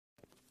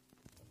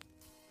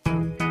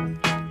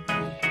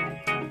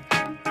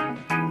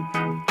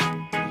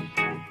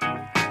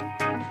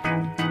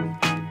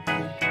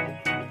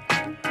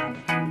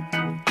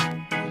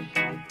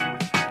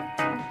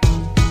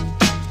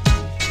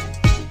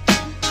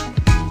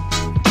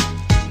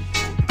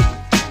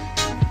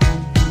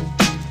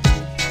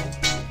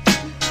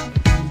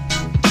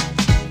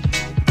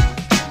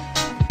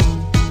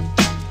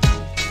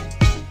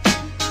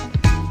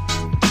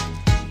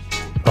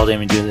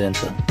Damien, do the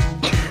intro.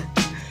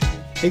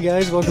 Hey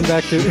guys, welcome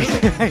back to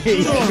I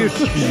hate you.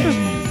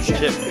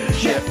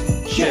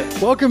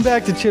 Chip. Welcome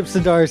back to Chip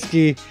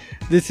Zdarsky.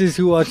 This is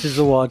Who Watches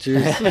the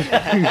Watchers.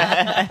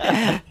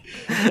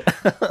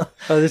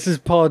 This is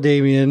Paul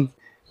Damien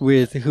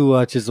with Who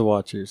Watches the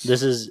Watchers.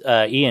 This is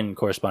Ian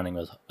corresponding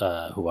with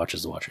Who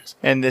Watches the Watchers.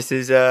 And this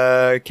is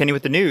Kenny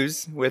with the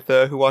news with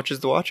Who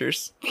Watches the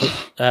Watchers.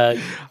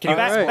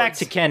 Back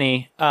to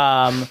Kenny.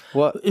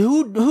 What?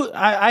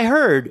 I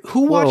heard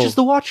who watches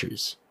the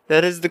Watchers.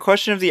 That is the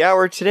question of the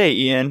hour today,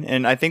 Ian,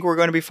 and I think we're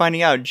going to be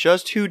finding out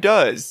just who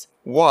does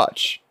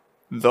watch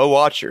the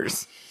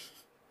Watchers.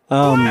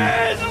 Where's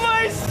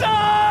my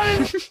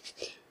son?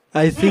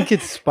 I think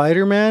it's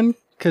Spider-Man,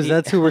 because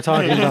that's who we're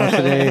talking about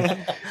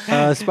today.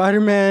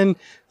 Spider-Man,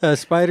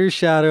 Spider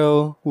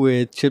Shadow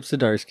with Chip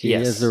Zdarsky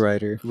as the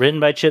writer. Written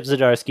by Chip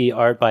Zdarsky,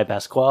 art by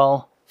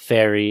Pasquale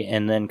Ferry,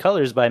 and then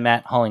colors by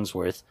Matt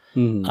Hollingsworth.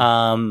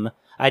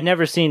 I'd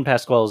never seen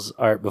Pasquale's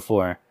art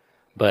before,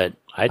 but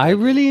I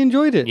really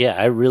enjoyed it. Yeah,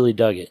 I really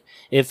dug it.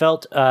 It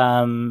felt,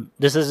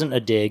 this isn't a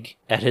dig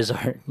at his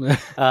art,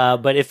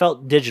 but it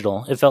felt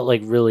digital. It felt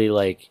like really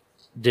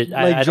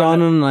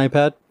drawn on an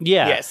iPad?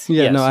 Yeah. Yes.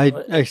 Yeah, no,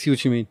 I see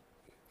what you mean.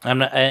 I'm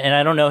not, and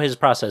I don't know his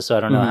process, so I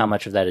don't know how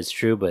much of that is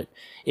true, but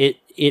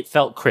it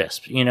felt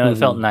crisp, it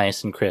felt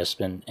nice and crisp,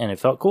 and it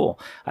felt cool.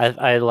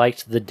 I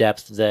liked the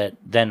depth that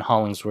then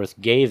Hollingsworth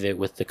gave it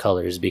with the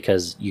colors,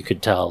 because you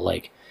could tell,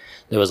 like,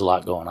 there was a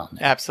lot going on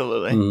there.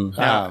 Absolutely.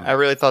 I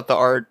really thought the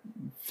art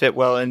fit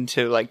well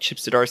into, like, Chip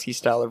Zdarsky's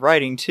style of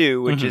writing,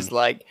 too, which is,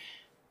 like,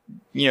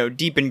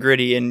 deep and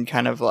gritty and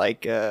kind of,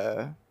 like,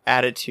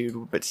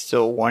 attitude, but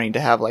still wanting to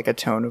have, like, a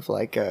tone of,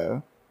 like,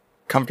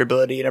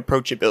 comfortability and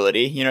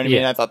approachability. You know what I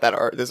mean? I thought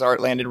that this art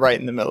landed right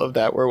in the middle of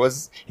that, where it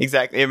was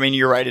exactly, I mean,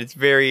 you're right, it's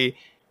very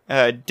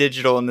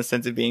digital in the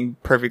sense of being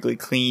perfectly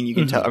clean. You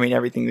can tell, I mean,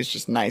 everything is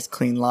just nice,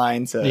 clean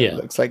lines. It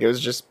looks like it was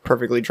just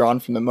perfectly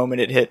drawn from the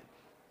moment it hit,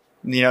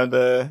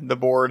 the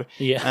board.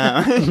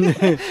 Yeah.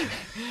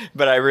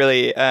 But I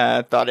really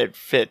thought it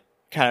fit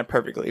kind of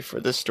perfectly for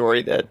the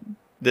story that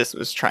this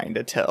was trying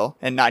to tell,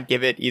 and not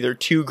give it either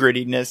too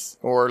grittiness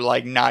or,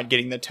 like, not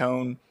getting the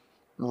tone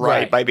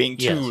right by being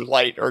too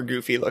light or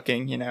goofy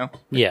looking,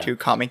 too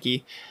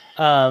comic-y.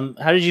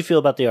 How did you feel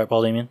about the art,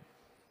 Paul Damien?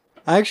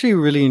 I actually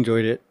really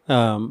enjoyed it.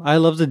 I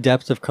love the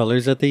depth of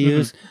colors that they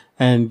use,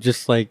 and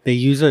just like they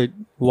use a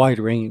wide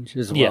range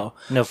as well.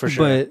 Yeah, no, for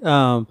sure.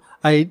 But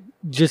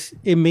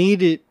it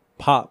made it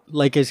pop.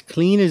 Like, as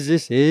clean as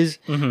this is,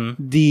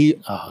 the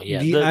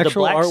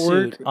actual black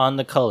artwork suit on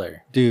the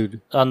color, dude,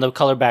 on the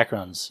color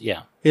backgrounds,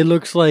 it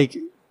looks like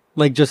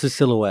just a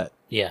silhouette.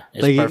 Yeah,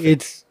 it's like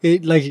perfect.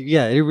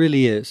 It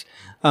really is.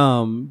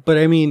 But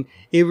I mean,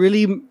 it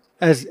really,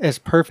 as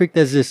perfect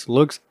as this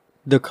looks,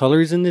 the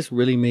colors in this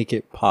really make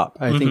it pop.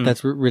 I think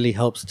that's what really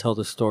helps tell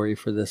the story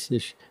for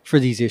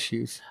these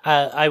issues.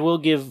 I will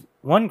give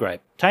one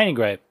gripe, tiny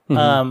gripe.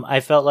 I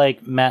felt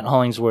like Matt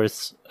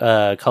Hollingsworth's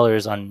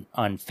colors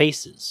on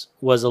faces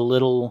was a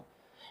little,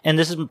 and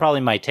this is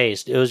probably my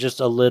taste, it was just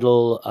a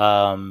little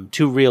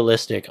too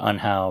realistic on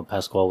how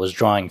Pasquale was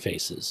drawing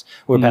faces,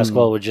 where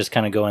Pasquale would just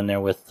kind of go in there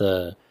with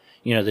the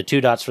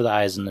two dots for the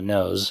eyes and the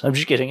nose. I'm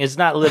just kidding. It's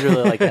not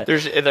literally like that.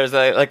 There's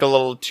a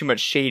little too much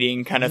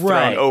shading kind of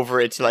thrown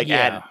over it to, like,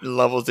 add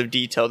levels of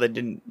detail that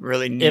didn't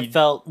really need. It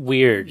felt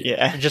weird.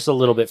 Yeah. Just a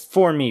little bit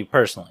for me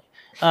personally.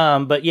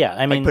 But yeah,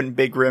 I mean, like putting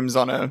big rims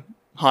on a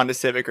Honda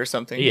Civic or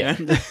something. Yeah.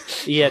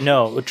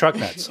 No, truck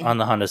nuts on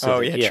the Honda Civic. Oh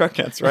yeah, truck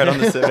nuts right on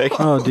the Civic.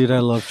 Oh dude, I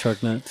love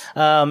truck nuts.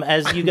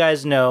 As you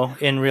guys know,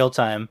 in real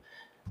time,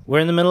 we're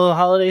in the middle of the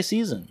holiday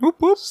season. Whoop,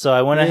 whoop. So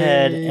I went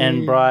ahead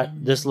and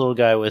brought this little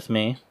guy with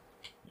me.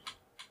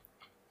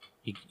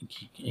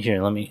 Here,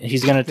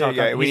 he's going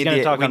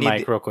to talk on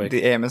mic real quick.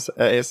 The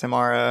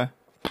ASMR.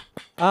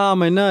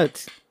 My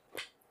nuts.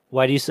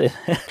 Why do you say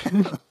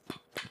that?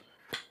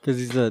 Because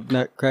he's a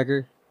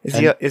nutcracker.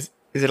 Is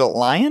it a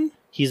lion?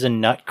 He's a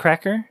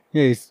nutcracker?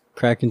 Yeah, he's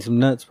cracking some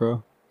nuts,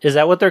 bro. Is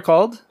that what they're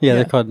called? Yeah,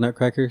 they're called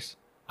nutcrackers.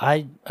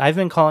 I've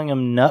been calling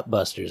them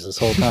nutbusters this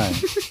whole time.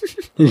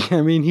 Yeah,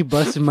 I mean, he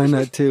busted my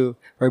nut too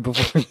right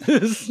before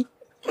this.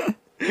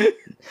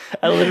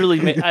 I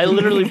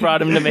literally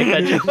brought him to make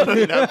that joke.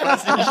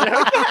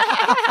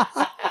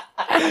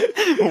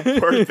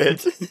 Worth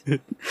it.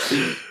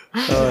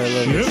 Oh, I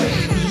love it.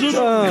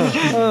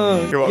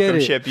 You're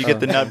welcome, Chip. You get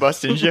the nut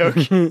busting joke.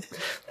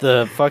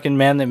 The fucking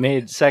man that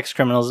made sex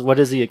criminals. What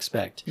does he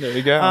expect? There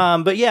you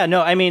go. But yeah,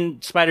 no, I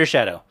mean, Spider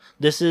Shadow.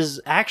 This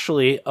is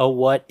actually a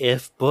what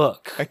if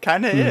book. It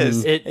kind of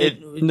is. It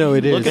is.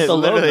 Look at the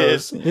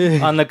logos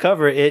on the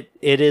cover. It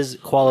is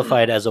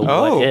qualified as a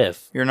what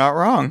if. You're not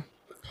wrong.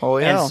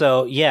 Holy hell. And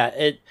so,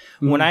 yeah,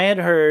 when I had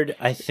heard,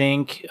 I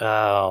think,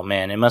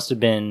 it must have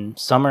been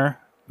summer,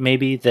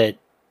 maybe, that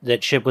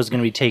Chip was going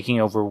to be taking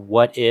over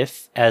What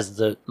If as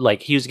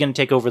he was going to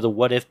take over the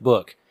What If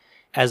book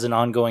as an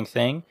ongoing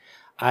thing.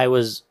 I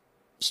was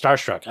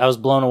starstruck. I was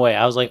blown away.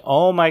 I was like,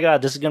 oh my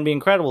God, this is going to be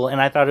incredible.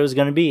 And I thought it was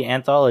going to be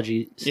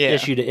anthology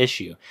issue to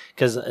issue,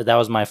 because that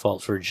was my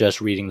fault for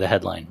just reading the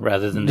headline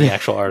rather than the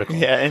actual article.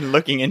 Yeah, and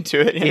looking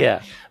into it.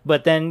 Yeah.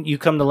 But then you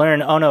come to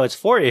learn, oh no, it's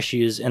 4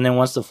 issues. And then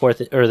once the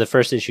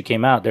first issue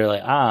came out, they're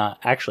like,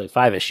 actually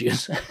 5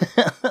 issues.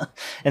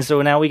 And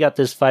so now we got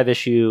this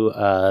 5-issue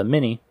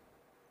mini,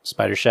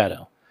 Spider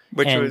Shadow.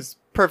 Which was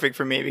perfect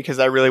for me because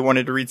I really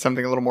wanted to read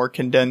something a little more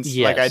condensed,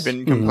 like I'd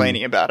been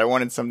complaining about. I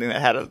wanted something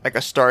that had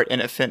a start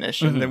and a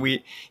finish. And then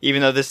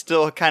even though this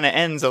still kind of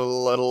ends a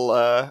little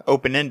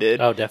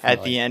open-ended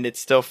at the end, it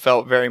still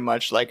felt very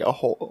much like a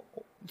whole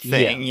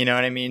thing, you know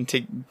what I mean, to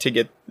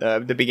get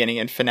the beginning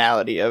and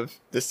finality of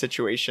the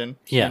situation.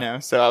 You know,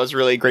 so I was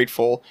really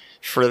grateful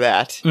for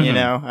that. You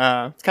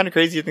know, it's kind of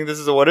crazy to think this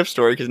is a what if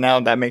story, because now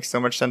that makes so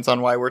much sense on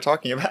why we're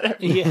talking about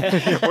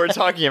it. We're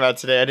talking about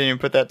today. I didn't even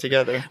put that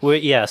together.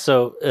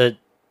 So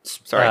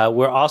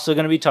we're also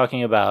going to be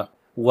talking about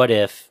What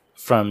If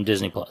from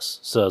Disney Plus.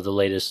 So the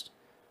latest,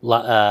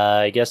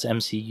 I guess,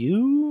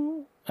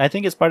 MCU. I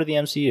think it's part of the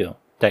MCU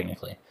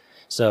technically.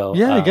 So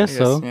I guess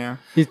so. Yeah,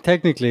 he's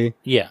technically.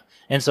 Yeah.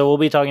 And so we'll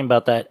be talking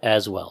about that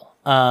as well.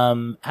 How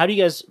do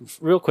you guys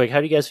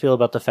feel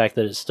about the fact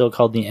that it's still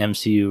called the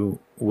MCU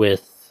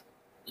with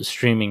the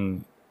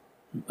streaming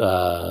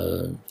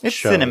it's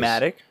shows?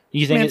 Cinematic.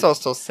 You think it's all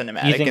still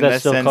cinematic in the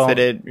sense that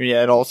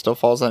it all still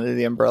falls under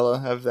the umbrella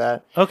of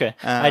that. Okay.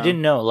 I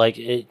didn't know,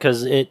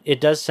 because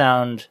it does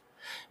sound,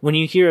 when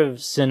you hear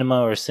of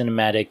cinema or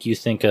cinematic, you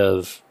think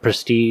of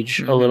Prestige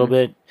a little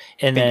bit.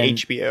 And then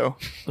HBO.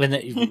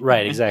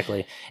 Right,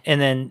 exactly. And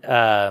then,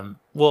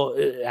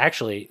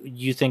 actually,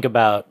 you think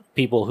about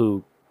people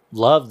who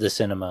love the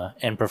cinema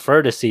and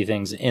prefer to see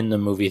things in the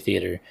movie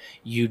theater.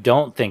 You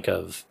don't think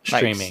of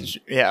streaming,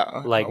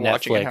 like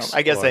Netflix.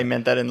 I guess I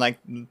meant that in like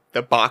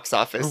the box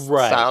office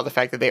style. The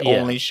fact that they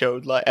only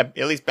showed, like, at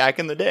least back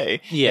in the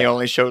day, they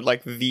only showed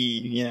like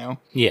the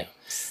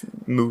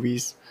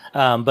movies.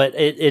 But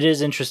it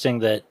is interesting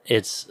that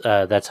it's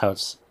that's how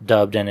it's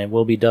dubbed, and it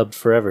will be dubbed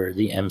forever,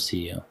 the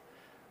MCU.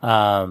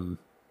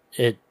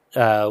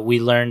 We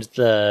learned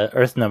the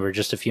Earth number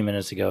just a few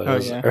minutes ago. It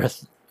was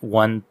Earth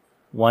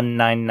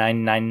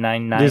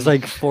 1999999. There's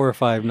like 4 or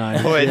 5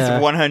 nines. Oh,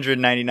 it's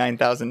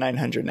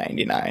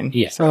 199,999.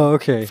 Yeah. So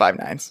okay. 5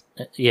 nines.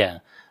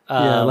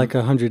 Like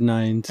 100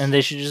 nines. And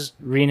they should just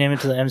rename it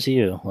to the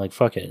MCU. Like,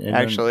 fuck it.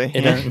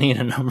 It doesn't need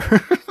a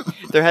number.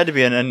 There had to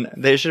be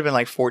there should have been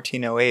like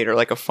 1408 or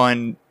like a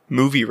fun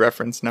movie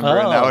reference number,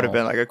 and that would have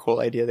been like a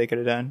cool idea they could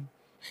have done.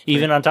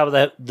 Even on top of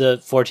that,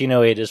 the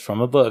 1408 is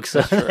from a book,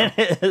 so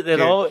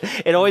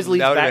it always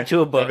leads back to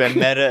a book. That would have been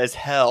meta as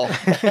hell.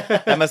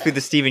 That must be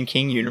the Stephen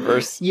King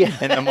universe. In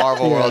the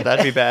Marvel world,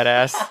 that'd be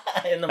badass.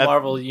 In the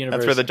Marvel universe,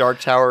 that's where the Dark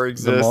Tower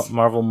exists. The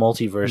Marvel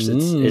multiverse.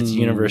 It's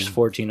universe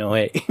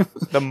 1408.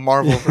 The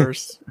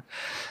Marvelverse.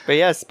 But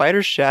yeah,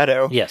 Spider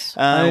Shadow. Yes.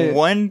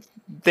 One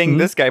thing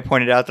this guy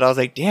pointed out that I was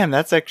like, damn,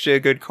 that's actually a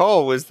good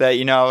call, was that,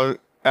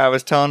 I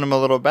was telling him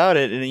a little about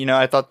it, and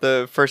I thought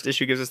the first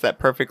issue gives us that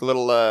perfect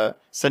little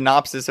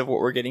synopsis of what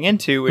we're getting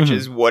into, which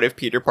is what if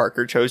Peter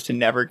Parker chose to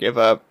never give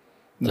up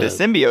the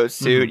symbiote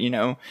suit,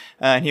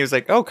 and he was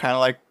like, oh, kind of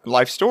like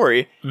Life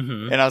Story,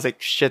 and I was like,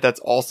 shit,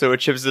 that's also a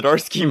Chip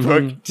Zdarsky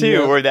book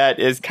too, where that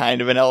is kind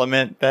of an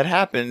element that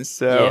happens.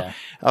 So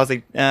I was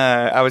like,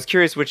 I was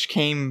curious which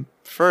came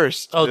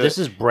first. This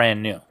is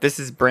brand new. This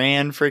is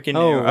brand freaking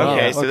new. Wow.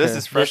 Okay, so this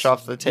is fresh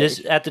off the tape.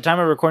 At the time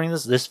of recording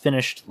this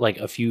finished like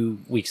a few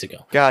weeks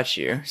ago. Got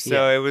you.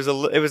 So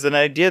it was an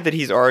idea that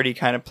he's already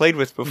kind of played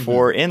with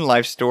before in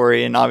Life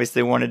Story, and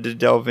obviously wanted to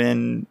delve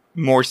in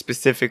more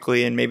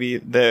specifically and maybe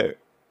the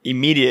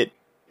immediate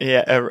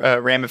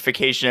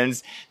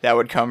ramifications that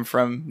would come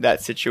from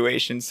that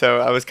situation. So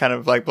I was kind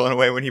of like blown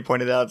away when he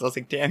pointed out. I was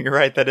like, damn, you're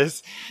right. That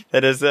is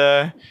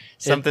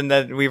something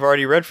that we've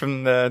already read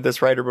from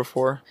this writer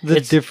before. The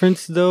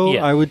difference, though,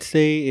 I would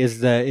say, is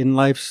that in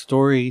Life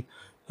Story,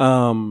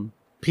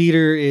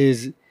 Peter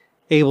is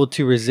able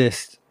to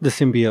resist the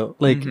symbiote.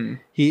 Like,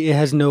 he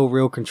has no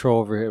real control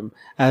over him.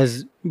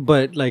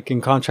 But like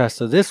in contrast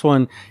to this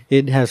one,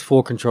 it has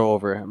full control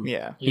over him.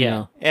 Yeah. You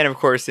know? And of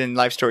course, in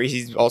Life Story,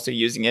 he's also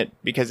using it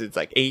because it's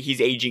like he's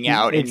aging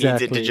out and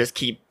needs it to just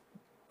keep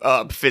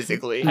up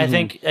physically. I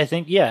think,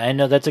 I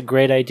know that's a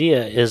great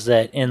idea, is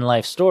that in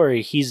Life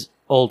Story, he's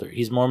older,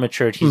 he's more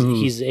matured,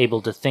 he's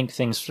able to think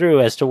things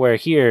through, as to where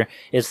here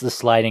it's the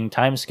sliding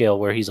time scale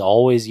where he's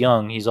always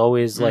young, he's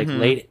always like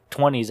late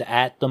 20s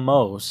at the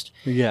most,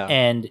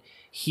 and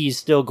he's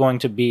still going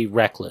to be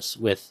reckless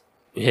with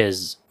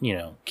his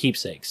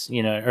keepsakes,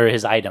 or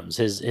his items,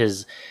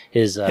 his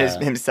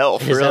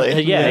himself,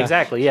 really.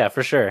 Exactly,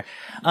 for sure.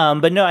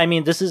 But no, I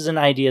mean, this is an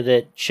idea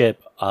that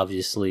Chip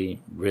obviously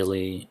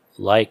really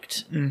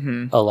liked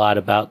a lot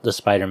about the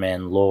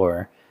Spider-Man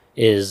lore,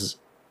 is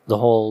the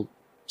whole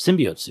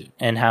symbiote suit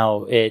and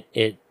how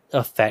it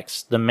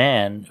affects the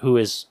man who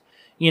is,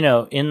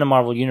 in the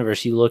Marvel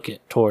universe, you look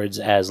towards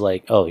as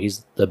like, oh,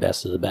 he's the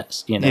best of the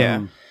best,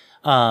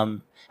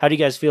 How do you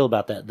guys feel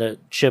about that? The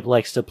Chip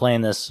likes to play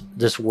in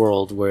this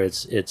world where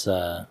it's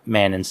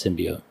man and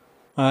symbiote.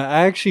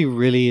 I actually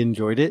really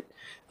enjoyed it.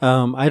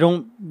 I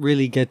don't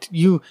really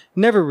you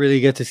never really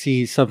get to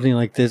see something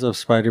like this of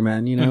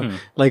Spider-Man, you know,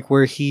 like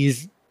where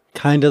he's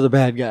kind of the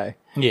bad guy.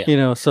 Yeah. You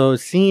know, so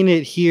seeing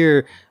it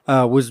here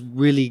was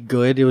really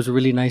good. It was a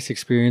really nice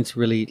experience,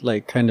 really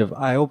like kind of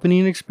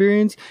eye-opening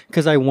experience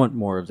because I want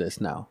more of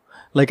this now.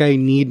 Like I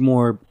need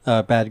more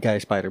bad guy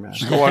Spider-Man.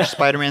 Just go watch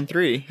Spider-Man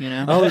 3, you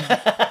know?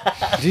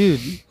 Oh,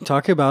 dude,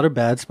 talk about a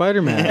bad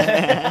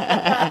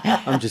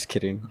Spider-Man. I'm just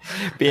kidding.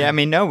 But yeah, I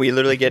mean, no, we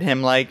literally get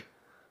him like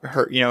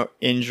hurt, you know,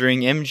 injuring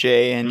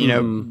MJ and, you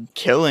know,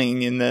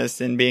 killing in this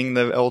and being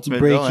the ultimate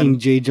Breaking villain.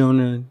 J.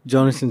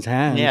 Jonason's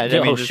hand. Yeah, I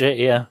mean, shit,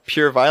 yeah.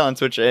 Pure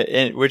violence, which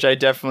I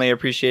definitely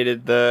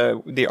appreciated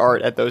the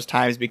art at those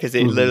times because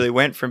it literally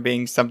went from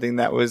being something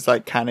that was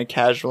like kind of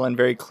casual and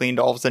very clean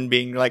to all of a sudden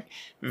being like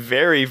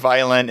very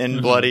violent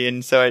and bloody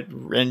and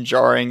and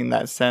jarring in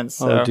that sense.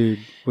 So, oh, dude,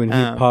 when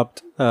he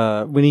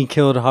when he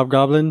killed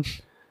Hobgoblin.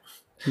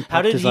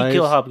 How did he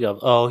kill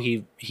Hobgoblin? Oh,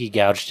 he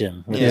gouged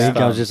him. With his he gouged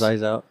thumbs. his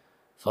eyes out.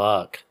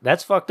 Fuck.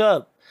 That's fucked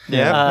up.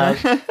 Yeah.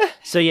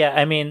 So yeah,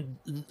 I mean,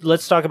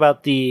 let's talk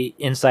about the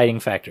inciting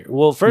factor.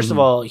 Well, first of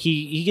all,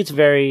 he gets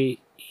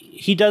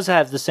he does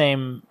have the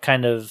same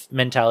kind of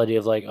mentality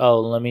of like,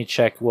 oh, let me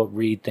check what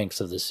Reed thinks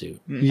of the suit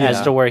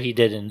as to where he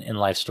did in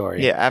Life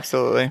Story. Yeah,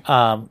 absolutely.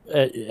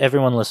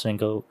 Everyone listening,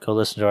 go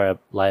listen to our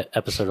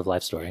episode of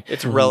Life Story.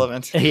 It's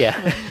relevant.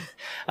 Yeah.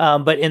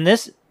 But in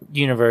this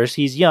universe,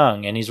 he's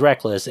young and he's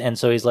reckless. And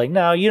so he's like,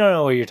 no, you don't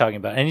know what you're talking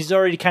about. And he's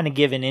already kind of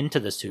given into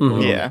the suit a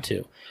little bit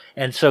too.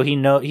 And so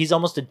he's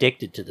almost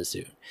addicted to the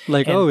suit.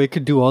 Like, it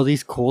could do all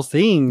these cool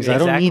things.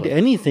 Exactly. I don't need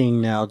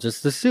anything now,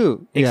 just the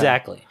suit.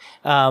 Exactly.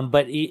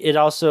 But it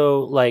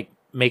also like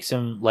makes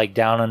him like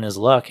down on his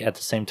luck at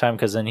the same time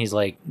because then he's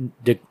like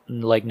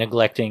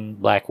neglecting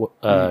Black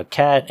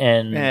Cat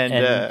and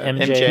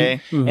MJ.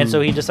 And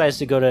so he decides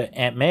to go to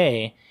Aunt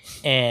May,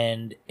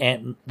 and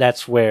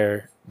that's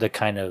where the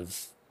kind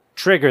of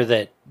trigger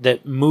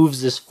that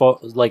moves this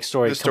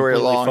story completely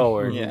along.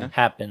 forward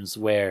happens,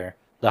 where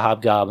the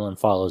Hobgoblin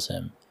follows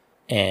him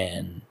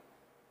and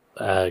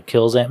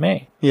kills Aunt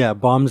May. Yeah,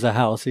 bombs the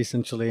house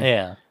essentially.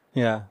 Yeah.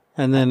 Yeah.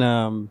 And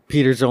then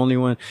Peter's the only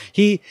one.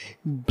 He,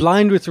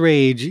 blind with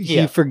rage,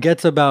 he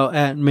forgets about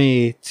Aunt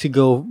May to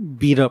go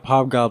beat up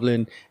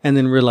Hobgoblin and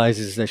then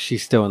realizes that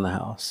she's still in the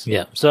house.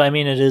 Yeah. So, I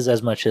mean, it is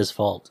as much his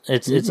fault.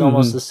 It's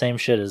almost the same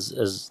shit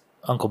as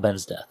Uncle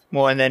Ben's death.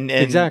 Well, and then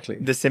exactly.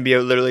 The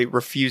symbiote literally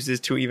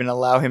refuses to even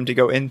allow him to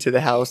go into the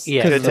house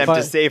to 'Cause attempt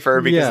to save her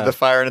because of the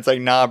fire. And it's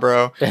like, nah,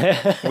 bro,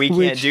 we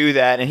can't do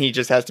that. And he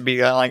just has to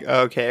be like,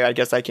 okay, I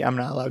guess I'm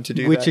not allowed to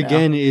do that. Which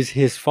again is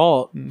his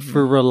fault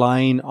for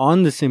relying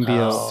on the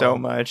symbiote so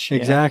much.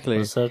 Exactly.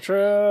 That's so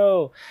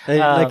true.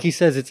 Like he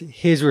says, it's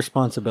his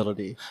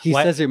responsibility. He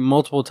says it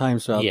multiple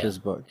times throughout this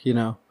book, you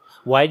know.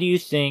 Why do you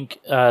think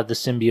the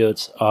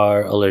symbiotes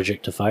are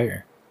allergic to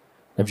fire?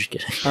 I'm just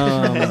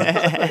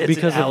kidding.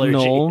 Because of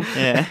Null.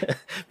 Yeah.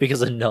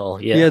 Because of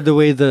Null, yeah. Yeah,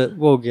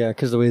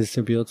 because the way the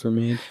symbiotes were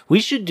made. We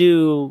should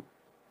do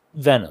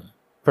Venom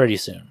pretty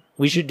soon.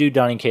 We should do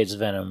Donny Cates'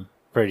 Venom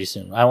pretty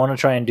soon. I want to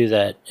try and do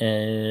that.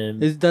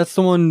 That's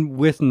the one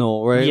with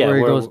Null, right? Yeah,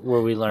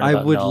 where we learn I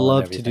about would Null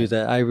love and to do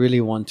that. I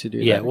really want to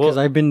do that. Well, because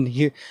I've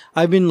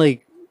been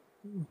like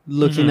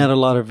looking at a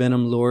lot of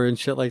Venom lore and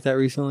shit like that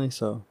recently,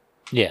 so.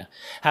 Yeah.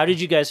 How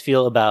did you guys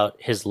feel about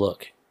his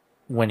look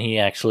when he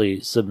actually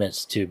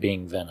submits to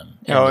being Venom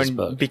in this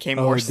book? Became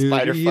more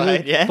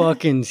spider-fied, yeah.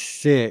 Fucking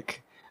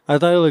sick. I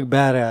thought it looked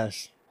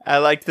badass. I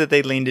liked that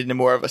they leaned into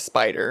more of a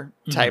spider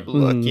type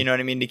look, you know what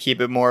I mean? To keep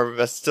it more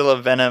of still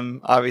a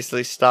Venom,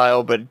 obviously,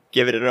 style, but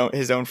give it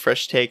his own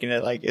fresh take, and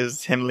it like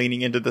is him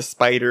leaning into the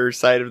spider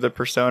side of the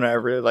persona. I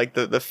really like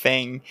the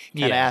fang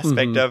kind of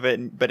aspect of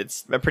it, but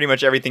it's pretty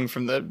much everything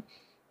from the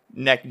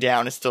neck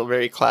down is still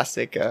very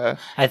classic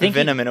I think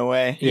Venom in a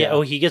way.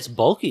 Yeah, he gets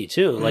bulky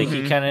too. Like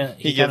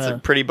he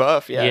gets pretty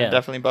buff,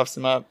 definitely buffs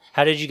him up.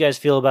 How did you guys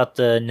feel about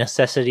the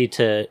necessity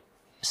to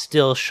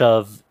still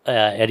shove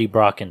Eddie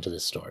Brock into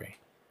this story?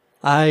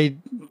 I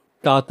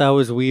thought that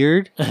was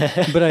weird,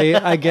 but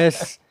I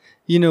guess,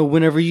 you know,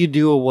 whenever you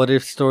do a what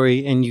if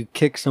story and you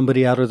kick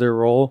somebody out of their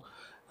role,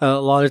 a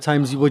lot of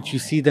times what you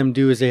see them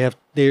do is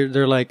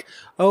they're like,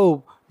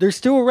 oh, they're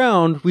still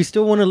around. We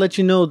still want to let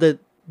you know that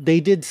they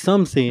did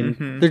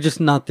something. They're just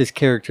not this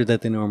character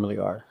that they normally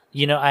are.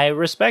 You know, I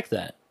respect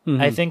that.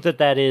 I think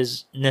that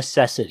is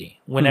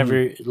necessity.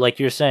 Whenever, like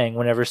you're saying,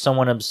 whenever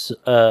someone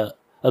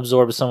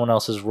absorbs someone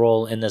else's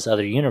role in this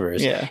other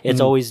universe, it's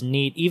always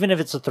neat, even if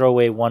it's a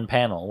throwaway one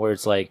panel where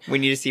it's like, we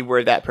need to see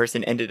where that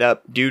person ended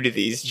up due to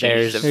these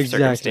changes of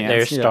circumstance.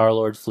 There's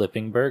Star-Lord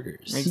flipping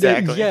burgers.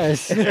 Exactly.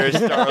 Yes. There's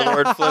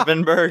Star-Lord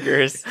flipping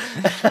burgers.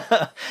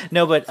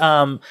 No,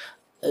 but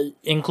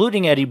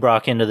including Eddie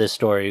Brock into this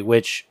story,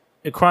 which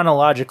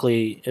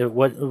chronologically,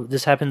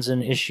 this happens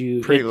in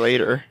issue pretty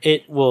later.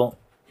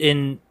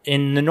 In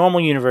the normal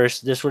universe,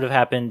 this would have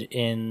happened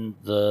in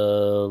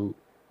the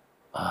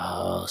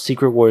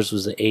Secret Wars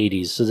was the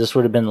 80s, so this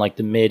would have been like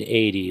the mid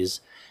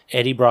 80s,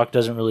 Eddie Brock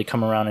doesn't really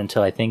come around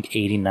until I think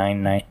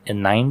 89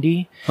 and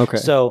 90. Okay.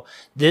 So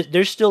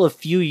there's still a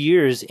few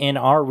years in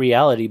our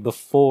reality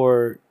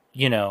before,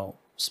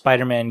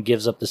 Spider-Man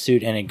gives up the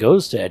suit and it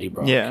goes to Eddie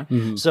Brock. Yeah.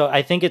 So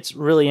I think it's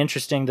really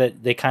interesting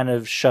that they kind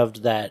of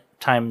shoved that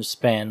time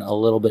span a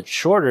little bit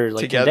shorter,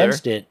 like Together.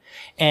 condensed it.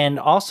 And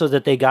also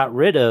that they got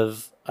rid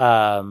of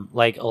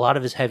like a lot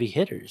of his heavy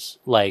hitters,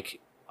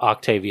 like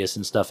Octavius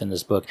and stuff in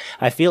this book.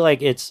 I feel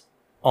like it's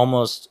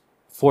almost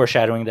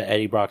foreshadowing that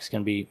Eddie Brock's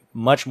going to be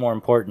much more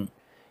important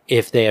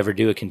if they ever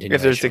do a continuation.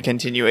 If there's a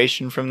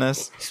continuation from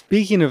this.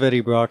 Speaking of Eddie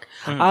Brock,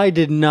 I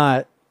did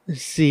not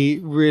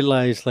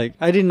realize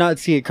I did not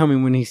see it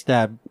coming when he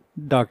stabbed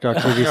Dr.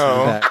 Octavius in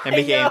the back. And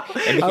became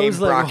I was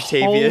like,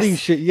 holy Brocktavius,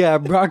 shit, yeah,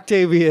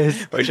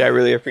 Brocktavius. which I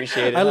really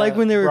appreciated. I like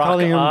when they were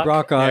calling him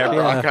Brock Ock.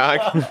 Brock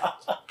Ock. Yeah,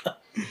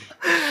 Brock.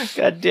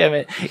 God damn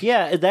it.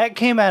 Yeah, that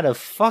came out of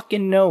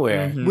fucking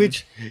nowhere.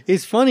 Which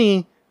is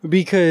funny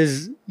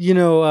because,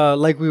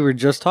 like we were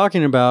just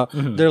talking about,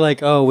 they're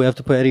like, oh, we have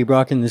to put Eddie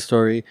Brock in this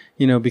story,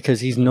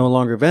 because he's no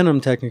longer Venom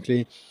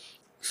technically.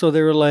 So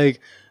they were like,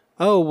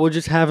 oh, we'll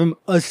just have him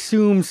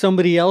assume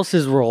somebody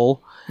else's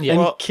role and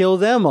Well, kill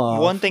them off.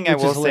 One thing I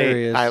which will is say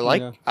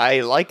hilarious, I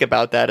like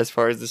about that as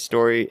far as the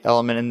story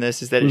element in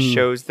this is that it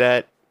shows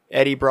that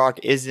Eddie Brock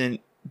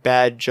isn't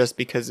bad just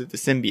because of the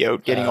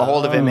symbiote getting a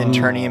hold of him and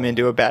turning him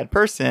into a bad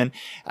person.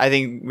 I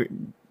think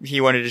he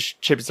wanted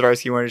to Chip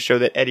Zdarsky wanted to show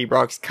that Eddie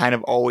Brock's kind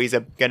of always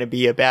going to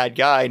be a bad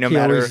guy no he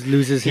matter always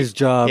loses his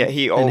job. Yeah,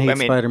 and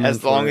hates Spider-Man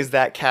as long as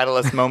that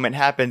catalyst moment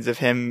happens of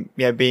him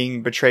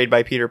being betrayed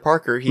by Peter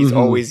Parker, he's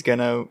always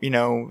gonna,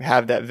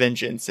 have that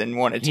vengeance and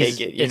want to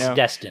take it. It's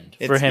destined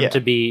for him to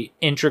be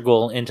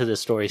integral into the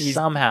story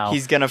somehow.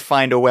 He's gonna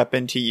find a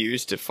weapon to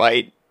use to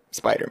fight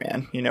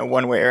Spider-Man,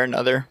 one way or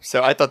another.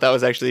 So I thought that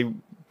was actually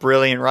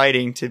brilliant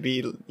writing to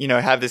be,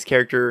 have this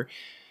character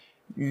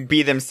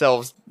be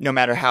themselves no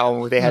matter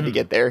how they had to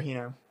get there,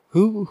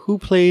 Who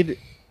played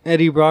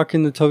Eddie Brock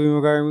in the Tobey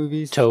Maguire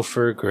movies?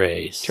 Topher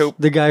Grace.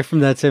 The guy from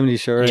that 70s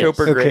show, right?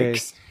 Topher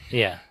Grace.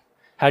 Yeah.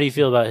 How do you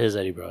feel about his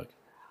Eddie Brock?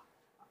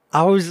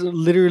 I was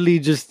literally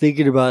just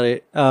thinking about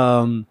it.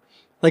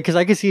 Because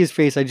I could see his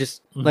face. I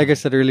just, like I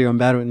said earlier, I'm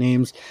bad with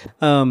names.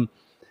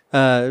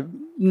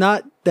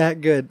 Not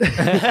that good.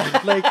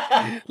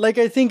 like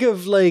I think of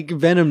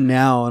Venom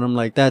now, and I'm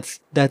like, that's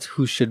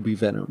who should be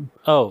Venom.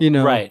 Oh,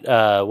 right.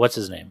 What's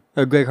his name?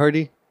 Greg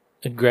Hardy.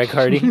 Greg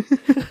Hardy.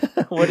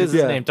 What is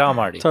his name? Tom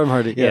Hardy. Tom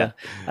Hardy. Yeah.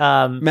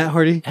 Matt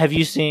Hardy. Have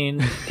you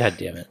seen? God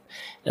damn it.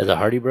 The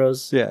Hardy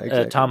Bros? Yeah,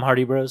 exactly. Tom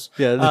Hardy Bros?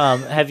 Yeah.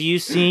 Have you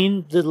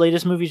seen the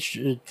latest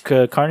movie,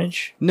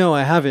 Carnage? No,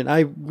 I haven't.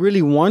 I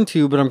really want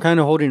to, but I'm kind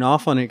of holding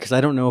off on it because I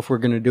don't know if we're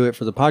going to do it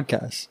for the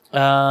podcast.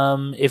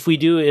 If we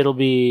do, it'll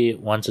be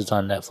once it's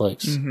on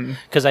Netflix.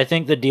 Because I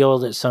think the deal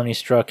that Sony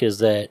struck is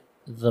that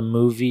the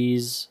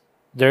movies,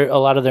 a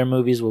lot of their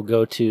movies will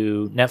go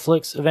to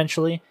Netflix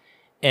eventually,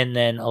 and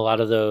then a lot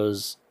of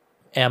those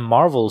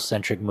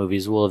Marvel-centric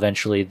movies will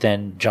eventually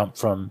then jump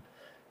from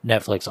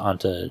Netflix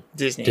onto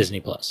Disney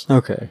Plus.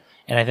 Okay.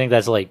 And I think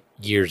that's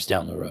years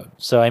down the road.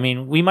 So, I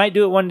mean, we might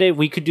do it one day.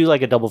 We could do a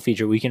double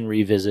feature. We can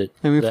revisit.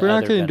 I mean, if we're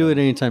not going to do it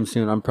anytime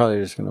soon, I'm probably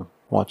just going to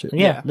watch it.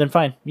 Yeah, then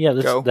fine. Yeah,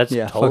 that's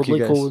totally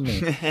cool with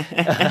me.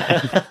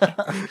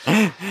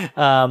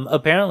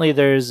 Apparently,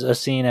 there's a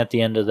scene at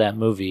the end of that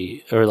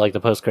movie, or the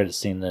post-credit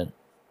scene, that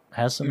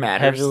has some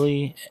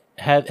heavy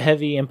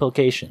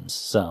implications.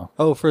 So.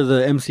 Oh, for the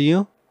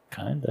MCU?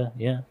 Kinda,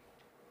 yeah.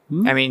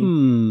 I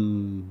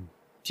mean,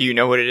 do you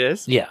know what it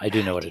is? Yeah, I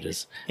do know what it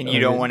is. And you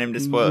don't want him to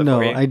spoil it no,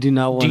 for you? I do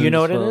not want Do you him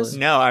know to what it spoil is?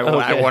 No,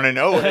 I want to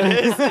know what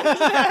it is.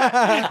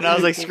 And I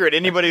was like, screw it.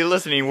 Anybody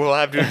listening will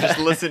have to just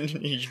listen.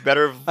 You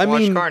better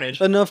watch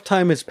Carnage. Enough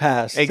time has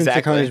passed since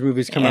the Carnage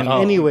movies come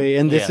out anyway,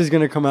 and this is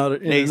going to come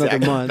out in another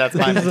month. That's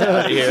my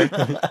mentality here.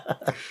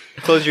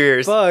 Close your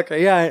ears. Fuck,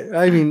 yeah.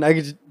 I mean, I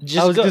could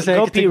just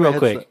go pee real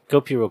quick.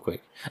 Go pee real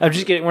quick. I'm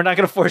just kidding. We're not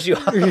going to force you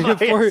off off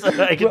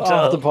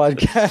the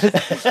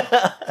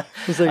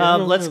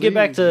podcast. Let's get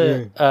back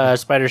to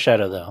Spider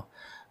Shadow,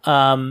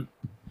 though.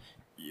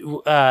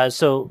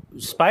 So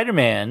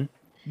Spider-Man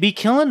be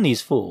killing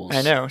these fools.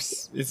 I know.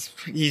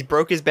 He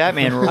broke his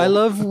Batman rule. I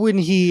love when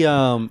he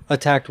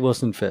attacked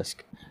Wilson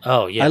Fisk.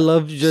 Oh, yeah. I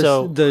love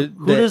just the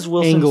who does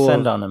Wilson angle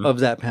send on him? Of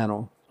that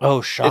panel. Oh,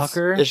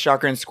 Shocker? It's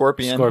Shocker and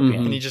Scorpion.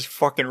 And he just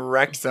fucking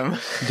wrecks him.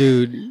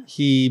 Dude,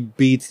 he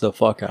beats the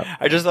fuck up.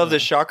 I just love the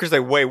Shocker's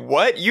like, wait,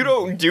 what? You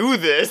don't do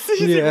this.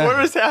 He's like,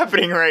 what is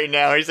happening right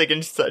now? He's like,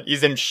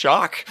 he's in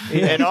shock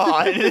and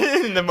awe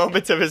in the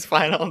moments of his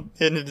final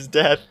and his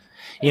death.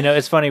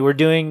 It's funny. We're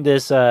doing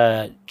this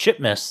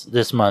Chipmas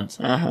this month,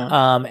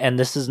 and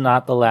this is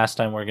not the last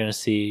time we're going to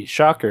see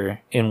Shocker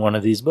in one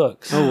of these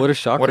books. Oh, what a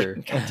shocker!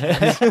 You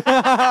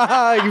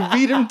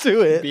beat him to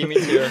it. Beat me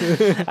to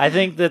it. I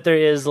think that there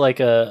is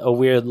a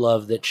weird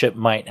love that Chip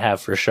might have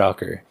for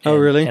Shocker. Oh,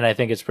 really? And I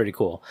think it's pretty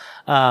cool.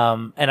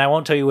 And I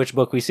won't tell you which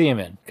book we see him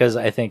in because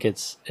I think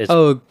it's.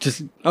 Oh,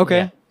 just okay.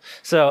 Yeah.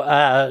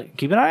 So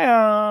keep an eye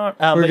out.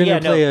 We're gonna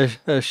play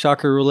a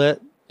Shocker roulette.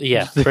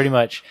 Yeah, pretty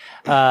much.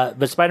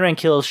 But Spider-Man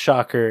kills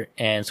Shocker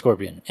and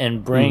Scorpion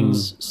and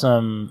brings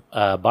some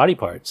body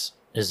parts.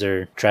 Is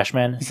there Trash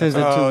Man? He sends it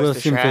to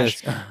Wilson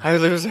Fisk. Hi,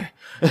 loser.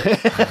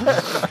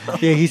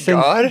 Yeah,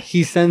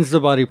 he sends the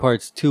body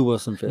parts to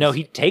Wilson Fisk. No,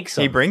 he takes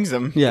them. He brings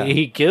them. Yeah,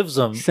 He gives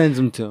them. sends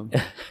them to him.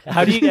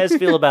 How do you guys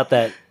feel about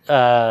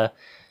that?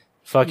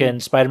 Fucking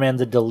Spider-Man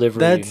the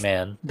Delivery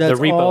Man. That's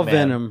the Repo all Man.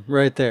 Venom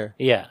right there.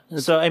 Yeah.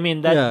 So, I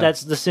mean,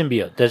 that's the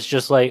symbiote. That's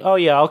just like, oh,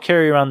 yeah, I'll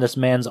carry around this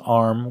man's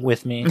arm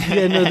with me.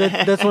 Yeah, no,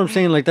 that's what I'm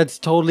saying. Like, that's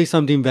totally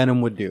something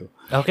Venom would do.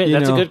 Okay,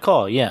 that's a good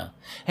call, yeah.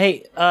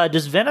 Hey,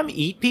 does Venom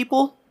eat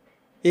people?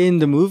 In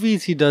the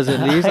movies, he does at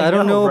least. I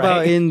don't know right?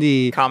 about in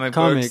the Comics.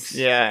 comics.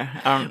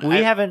 Yeah. We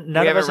haven't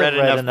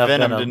read enough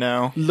Venom to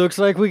know. Looks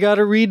like we got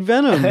to read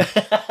Venom.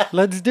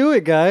 Let's do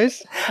it,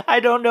 guys. I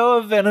don't know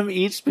if Venom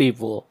eats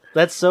people.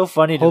 That's so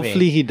funny to me.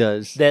 Hopefully he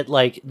does. That,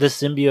 like, the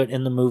symbiote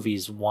in the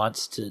movies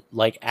wants to,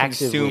 like,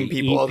 actively Consume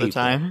people eat all the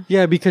time.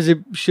 Yeah, because it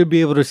should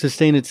be able to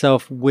sustain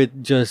itself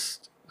with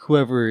just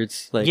whoever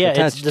it's, like, Yeah,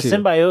 attached the to.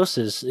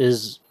 symbiosis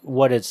is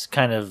what it's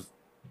kind of...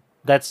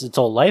 That's its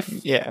whole life.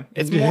 Yeah,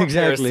 it's more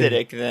Exactly.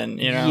 parasitic than,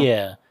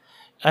 Yeah.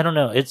 I don't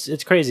know.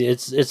 It's crazy.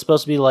 It's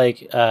supposed to be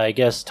like, I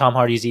guess Tom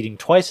Hardy's eating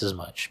twice as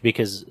much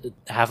because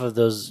half of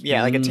those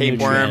like a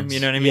tapeworm, nutrients- you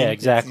know what I mean? Yeah,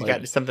 exactly. It's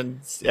got something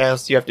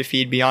else you have to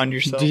feed beyond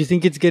yourself. Do you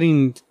think it's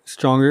getting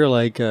stronger,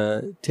 like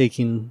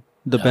taking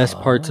the best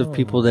parts of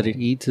people that it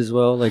eats as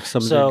well, like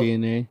some So- of their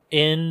DNA?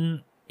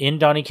 In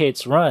Donny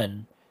Cates'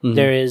 run, Mhm.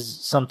 there is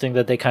something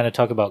that they kind of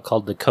talk about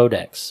called the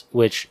Codex,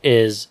 which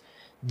is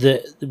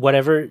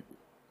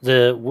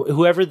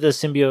whoever the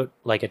symbiote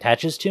like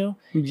attaches to,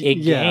 it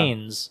Yeah.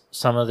 gains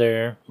some of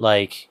their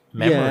like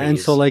memories. Yeah, and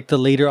so like the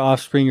later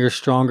offspring are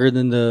stronger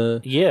than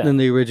the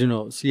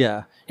originals.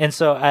 Yeah, And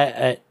so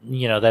I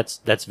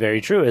that's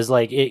very true. Is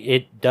like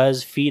it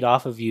does feed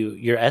off of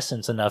your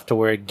essence enough to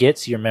where it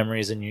gets your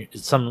memories and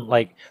some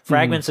like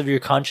fragments of your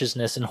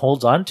consciousness and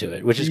holds on to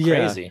it, which is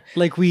crazy.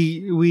 Like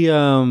we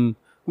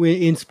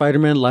in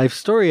Spider-Man Life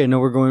Story. I know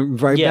we're going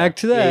back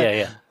to that.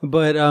 Yeah.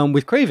 But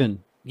with Kraven,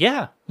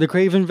 the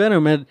Kraven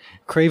Venom, and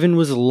Kraven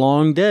was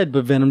long dead,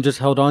 but Venom just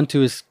held on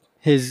to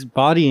his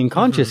body and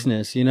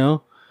consciousness. You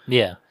know.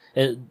 Yeah,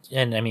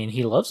 and I mean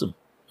he loves him.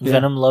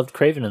 Venom loved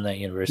Kraven in that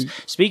universe.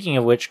 Speaking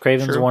of which,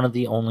 Kraven's one of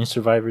the only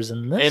survivors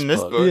in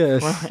this book.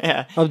 Yes, Well,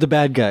 yeah. of the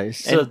bad guys.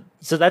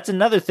 So that's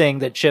another thing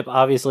that Chip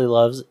obviously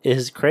loves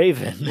is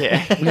Kraven.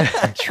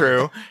 Yeah,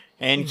 true.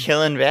 And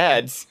killing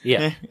bads.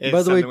 Yeah. It's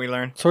By the way, something we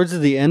learned. towards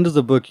the end of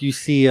the book, you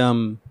see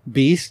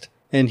Beast,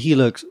 and he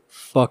looks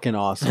fucking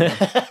awesome.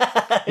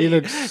 He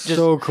looks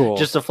so cool.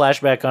 Just a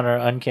flashback on our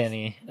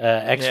Uncanny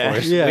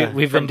X-Force. Yeah.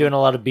 We've been doing a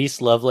lot of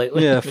Beast love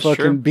lately. yeah, fucking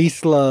true.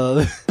 Beast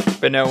love.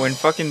 But no, when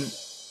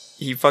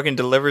he fucking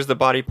delivers the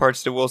body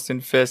parts to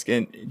Wilson Fisk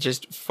and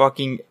just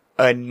fucking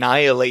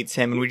annihilates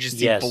him, and we just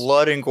see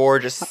blood and gore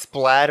just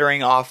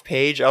splattering off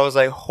page. I was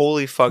like,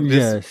 holy fuck,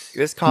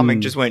 this comic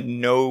just went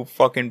no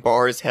fucking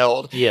bars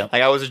held. Yeah.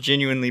 Like I was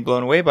genuinely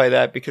blown away by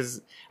that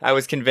because I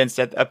was convinced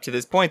up to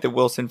this point that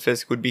Wilson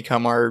Fisk would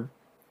become our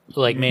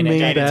Like main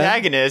Main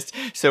antagonist. antagonist.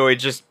 So it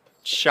just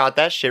shot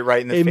that shit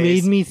right in the It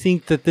face. made me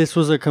think that this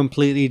was a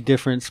completely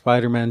different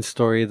Spider-Man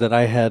story that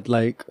I had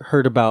like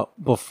heard about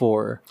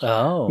before,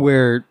 Oh.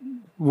 where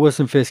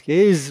Wilson Fisk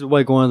is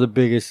like one of the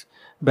biggest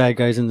bad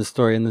guys in the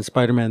story, and then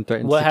Spider-Man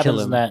threatens What to kill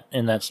happens him.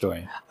 in that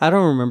story? I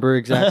don't remember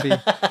exactly,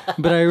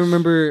 but I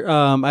remember.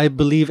 I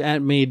believe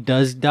Aunt May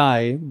does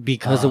die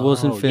because of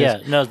Wilson Fisk.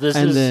 Yeah, no,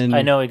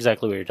 I know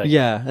exactly what you're talking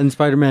about. Yeah, and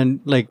Spider-Man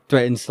like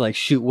threatens to like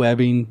shoot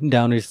webbing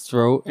down his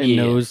throat and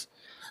nose.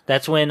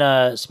 That's when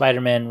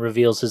Spider-Man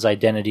reveals his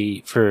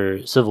identity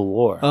for Civil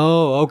War.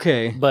 Oh,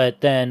 okay.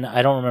 But then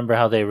I don't remember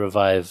how they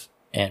revive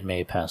Aunt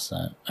May past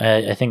that.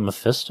 I think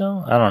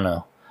Mephisto? I don't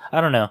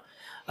know.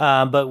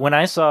 But when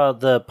I saw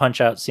the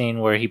punch-out scene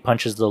where he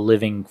punches the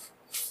living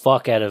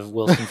fuck out of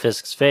Wilson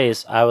Fisk's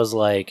face, I was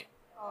like,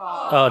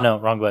 oh no,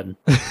 wrong button.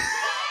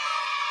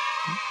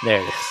 There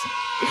it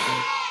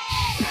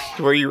is.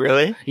 Were you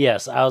really?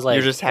 Yes, I was like,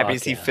 You're just happy to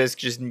fuck see yeah. Fisk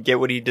just get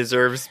what he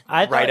deserves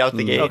I right thought- out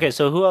the gate. Okay,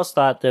 so who else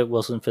thought that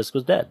Wilson Fisk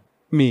was dead?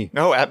 Me.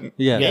 No,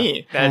 Yeah.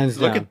 me. Hands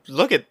down.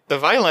 Look at the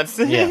violence.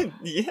 Yeah.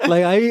 Yeah.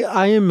 Like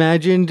I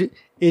imagined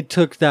it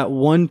took that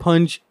one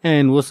punch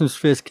and Wilson's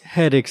Fisk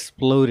head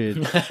exploded.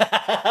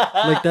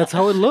 Like that's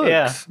how it looks.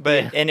 Yeah.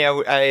 But and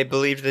I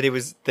believed that it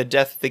was the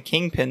death of the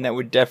Kingpin that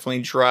would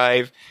definitely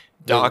drive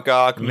Doc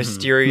Ock,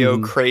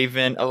 Mysterio,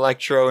 Kraven,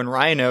 Electro, and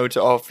Rhino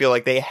to all feel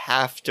like they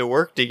have to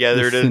work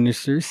together The to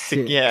Sinister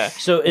Six. yeah.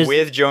 So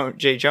with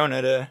Jay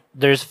Jonah to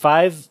There's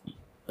 5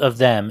 of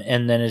them,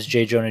 and then is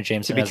J. Jonah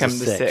Jameson To as become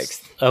the the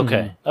sixth. sixth.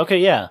 Okay. Okay,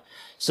 yeah.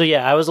 So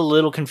yeah, I was a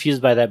little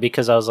confused by that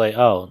because I was like,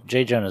 oh,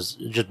 J. Jonah's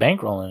just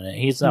bankrolling it.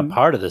 He's not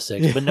part of the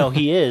six, but no,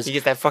 he is. he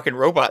gets that fucking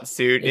robot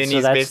suit, and So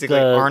he's that's basically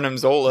the- Arnim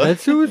Zola. That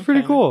suit was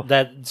pretty cool.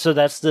 So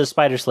that's the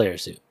Spider Slayer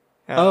suit.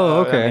 Oh,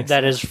 okay.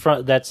 That is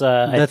from that's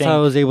I That's think how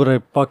I was able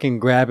to fucking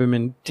grab him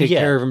and take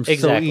care of him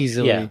so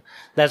easily. Yeah.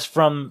 That's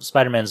from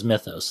Spider-Man's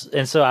mythos.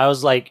 And so I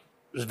was like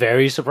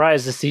very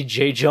surprised to see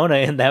J. Jonah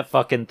in that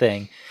fucking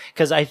thing.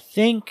 Because I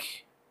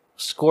think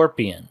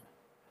Scorpion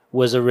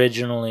was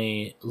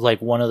originally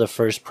like one of the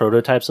first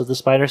prototypes of the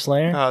Spider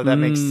Slayer. Oh, that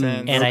makes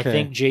sense. And I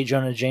think J.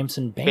 Jonah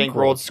Jameson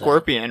bankrolled that.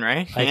 Scorpion,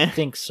 right? I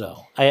think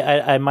so.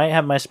 I might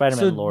have my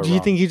Spider-Man lore do you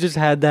wrong. think he just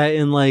had that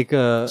in like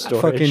a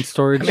fucking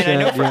storage? I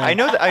mean,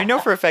 shed? I know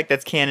for a fact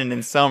that's canon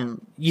in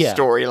some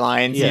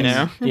storylines, you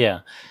know? Yeah.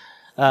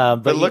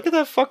 But look at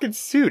that fucking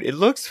suit. It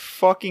looks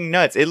fucking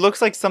nuts. It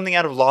looks like something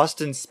out of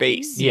Lost in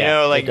Space. You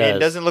know, like it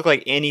doesn't look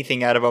like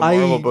anything out of a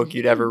Marvel book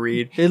you'd ever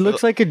read. It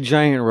looks like a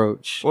giant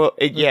roach. Well,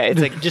 it's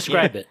like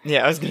describe it.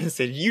 Yeah, I was gonna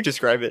say you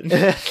describe it.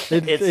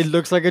 It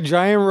looks like a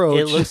giant roach.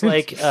 It looks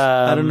like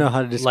I don't know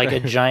how to describe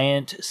like a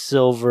giant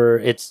silver.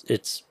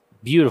 It's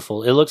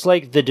beautiful. It looks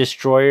like the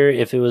Destroyer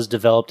if it was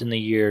developed in the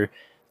year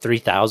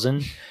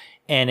 3000.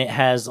 And it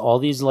has all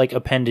these like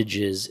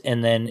appendages,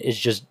 and then it's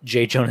just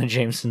J. Jonah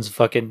Jameson's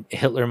fucking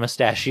Hitler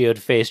mustachioed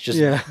face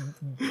just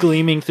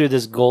gleaming through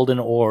this golden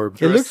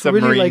orb. It looks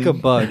really like a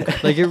bug.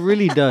 Like it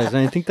really does. And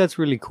I think that's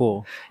really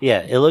cool.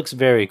 Yeah, it looks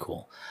very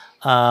cool.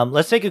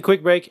 Let's take a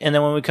quick break, and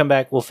then when we come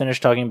back, we'll finish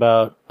talking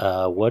about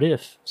What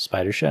If?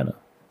 Spider Shadow.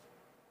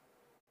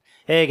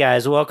 Hey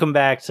guys, welcome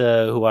back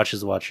to Who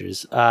Watches the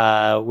Watchers.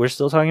 We're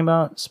still talking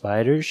about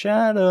Spider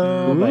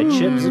Shadow by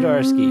Chip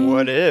Zdarsky.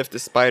 What if the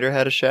spider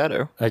had a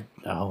shadow?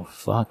 Oh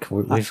fuck!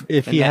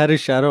 If he had a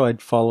shadow,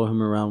 I'd follow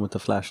him around with a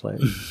flashlight.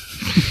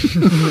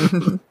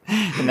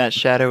 And that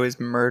shadow is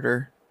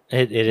murder.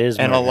 It is,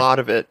 and murder. A lot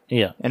of it.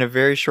 Yeah, in a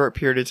very short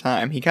period of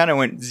time. He kind of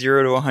went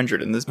 0 to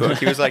 100 in this book.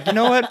 He was like, you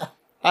know what?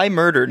 I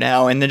murder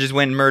now, and then just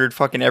went and murdered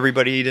fucking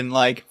everybody he didn't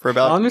like for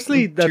about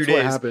honestly, 2 that's days.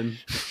 what happened.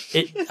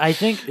 I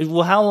think.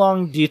 Well, how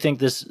long do you think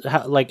this?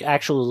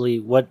 Actually,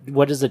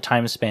 what is the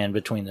time span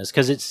between this?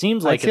 Because it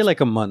seems like I'd say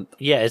like a month.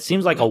 Yeah, it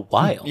seems like a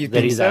while you that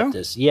think he's so? at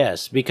this.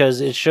 Yes, because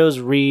it shows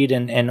Reed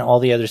and all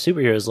the other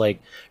superheroes like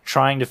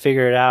trying to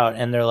figure it out,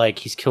 and they're like,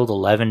 he's killed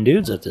 11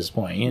 dudes at this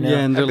point. You know? Yeah,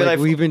 and they're like,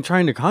 we've been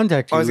trying to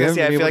contact you. I was gonna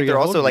say, I feel like they're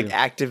also like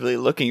actively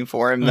looking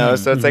for him though,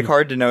 so it's like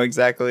hard to know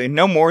exactly.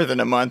 No more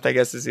than a month, I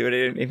guess, is what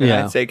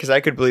I'd say, because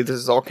I could believe this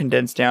is all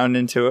condensed down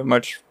into a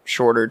much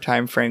shorter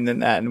time frame than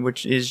that, and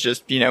which is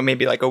just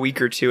maybe like a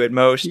week or two at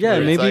most. Yeah,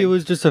 maybe it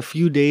was just a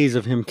few days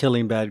of him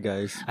killing bad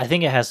guys. I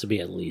think it has to be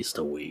at least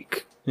a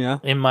week. Yeah,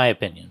 in my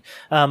opinion.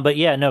 But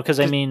yeah, no,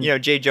 because I mean,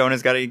 Jay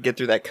Jonah's got to get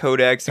through that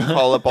codex and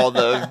call up all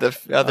the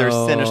other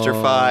Sinister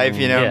Five,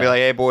 and be like,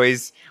 hey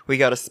boys, we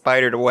got a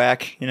spider to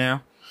whack,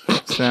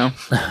 So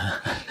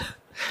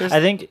I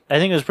think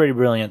it was pretty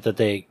brilliant that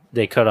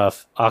they cut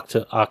off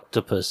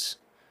Octopus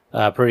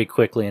pretty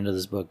quickly into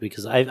this book,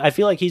 because I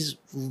feel like he's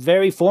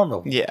very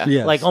formidable. Yeah.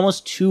 Yes. Like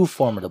almost too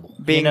formidable.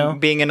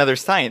 Being another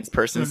science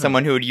person,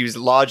 someone who would use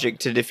logic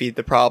to defeat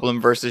the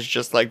problem versus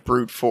just like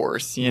brute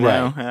force,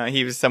 Right.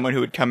 He was someone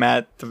who would come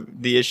at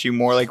the issue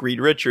more like Reed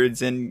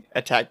Richards and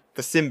attack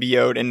the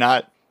symbiote and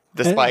not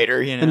the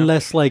spider, And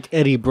less like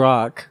Eddie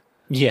Brock.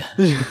 Yeah,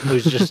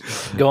 who's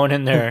just going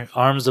in there,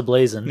 arms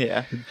ablazing.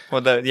 Yeah.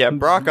 Well,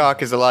 Brock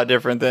Ock is a lot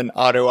different than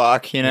Otto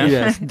Ock,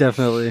 Yes,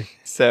 definitely.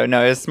 So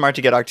no, it's smart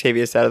to get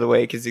Octavius out of the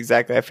way, because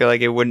exactly, I feel like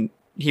he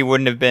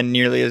wouldn't have been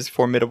nearly as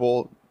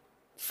formidable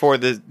for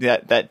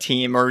that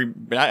team, or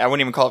I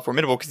wouldn't even call it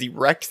formidable because he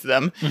wrecked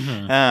them.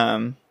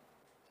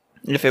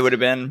 If it would have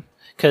been,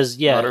 because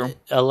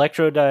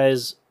Electro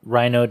dies,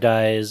 Rhino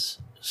dies,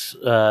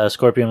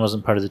 Scorpion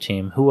wasn't part of the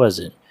team. Who was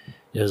it?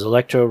 It was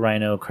Electro,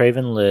 Rhino,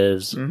 Kraven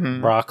lives,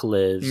 Brock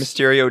lives.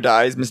 Mysterio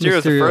dies.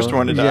 Mysterio's the first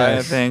one to die,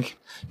 I think.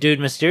 Dude,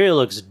 Mysterio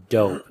looks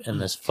dope in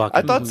this fucking...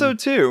 I thought so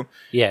too.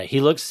 Yeah,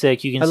 he looks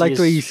sick. You can. I like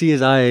the way you see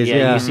his eyes.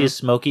 Yeah, you see his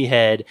smoky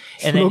head.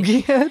 And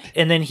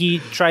then he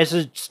tries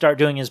to start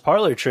doing his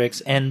parlor tricks,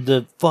 and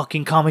the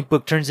fucking comic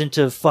book turns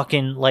into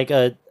fucking like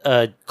a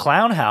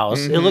clown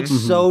house. It looks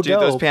so Dude,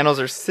 dope. those panels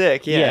are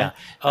sick. Yeah.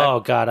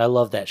 Oh god, I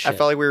love that shit. I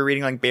felt like we were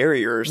reading like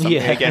Barrier or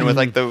something again, with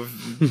like the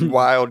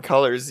wild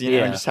colors,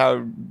 and just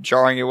how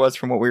jarring it was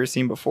from what we were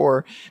seeing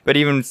before. But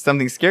even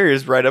something scary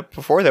is right up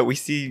before that. We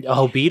see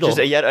Beetle,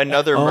 just yet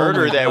another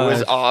murder that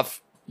was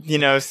off,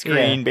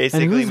 screen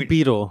basically. And who's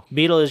Beetle?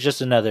 Beetle is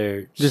just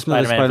another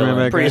Spider-Man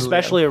villain,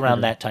 especially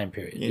around that time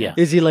period. Yeah.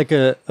 Is he like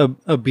a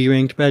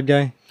B-ranked bad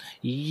guy?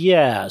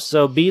 Yeah,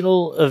 so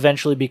Beetle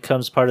eventually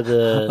becomes part of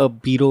the... A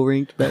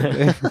Beetle-ranked bad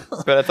guy.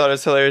 But I thought it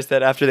was hilarious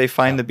that after they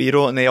find the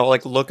Beetle and they all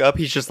like look up,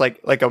 he's just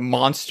like a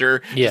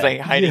monster, just like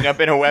hiding up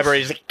in a web, where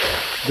he's like,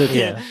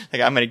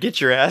 like, I'm gonna get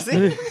your ass.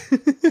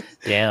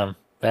 Damn,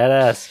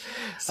 badass.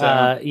 So,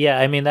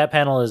 I mean, that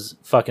panel is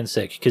fucking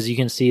sick, because you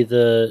can see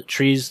the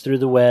trees through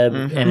the web,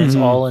 and it's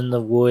all in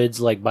the woods,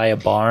 like by a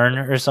barn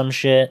or some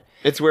shit.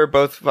 It's where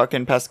both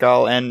fucking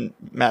Pascal and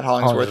Matt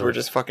Hollingsworth were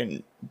just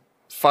fucking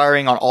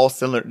firing on all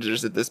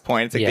cylinders at this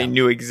point. It's like they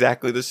knew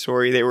exactly the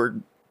story they were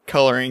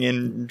coloring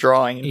and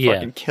drawing and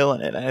fucking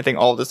killing it. And I think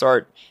all of this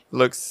art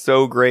looks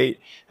so great,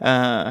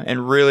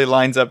 and really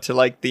lines up to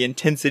like the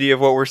intensity of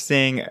what we're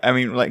seeing. I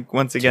mean, like,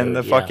 once again,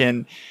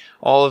 fucking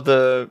all of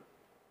the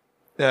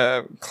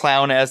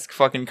clown-esque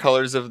fucking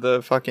colors of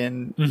the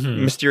fucking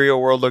Mysterio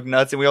world look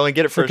nuts, and we only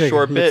get it for a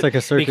short bit. Like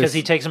a circus. Because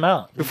he takes him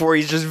out. Before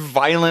he's just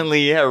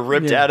violently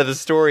ripped out of the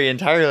story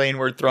entirely, and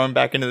we're thrown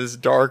back into this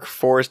dark,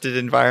 forested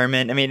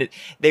environment. I mean,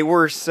 they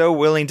were so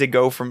willing to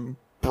go from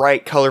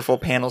bright, colorful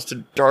panels to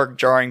dark,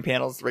 jarring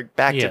panels, like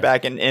back to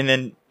back,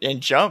 and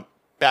jump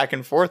back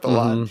and forth a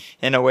lot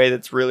in a way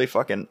that's really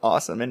fucking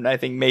awesome, and I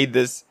think made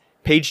this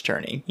page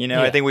turning. You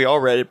know, I think we all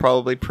read it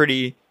probably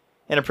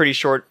in a pretty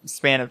short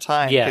span of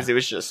time because it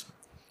was just.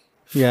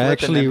 Yeah, I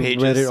actually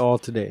read it all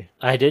today.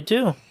 I did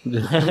too.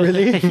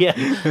 Really? Yeah.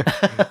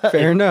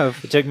 Fair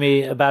enough. It took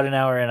me about an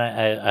hour, and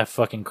I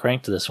fucking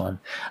cranked this one.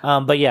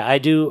 But yeah, I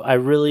do. I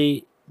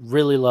really,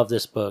 really love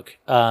this book.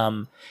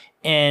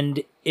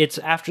 And it's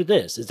after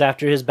this. It's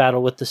after his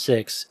battle with the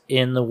Six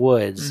in the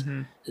woods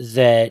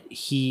that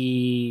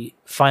he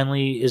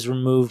finally is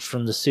removed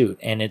from the suit,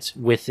 and it's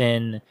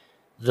within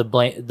the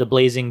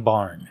blazing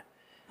barn.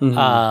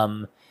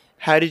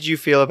 How did you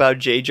feel about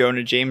J.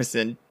 Jonah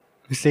Jameson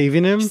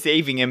saving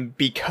him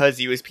because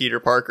he was Peter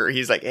Parker?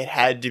 He's like, it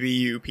had to be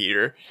you,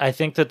 Peter. I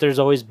think that there's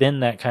always been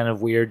that kind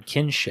of weird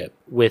kinship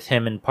with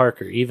him and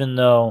Parker, even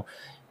though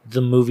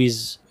the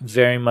movies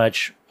very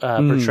much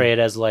portray it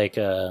as like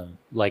a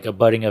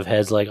butting of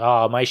heads, like,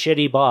 oh, my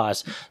shitty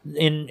boss.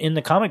 In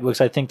the comic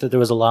books, I think that there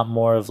was a lot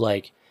more of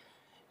like,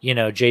 you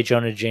know, J.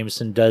 Jonah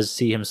Jameson does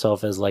see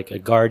himself as like a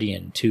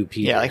guardian to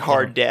Peter. Yeah, like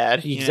hard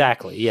dad.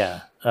 Exactly,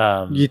 yeah.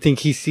 You think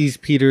he sees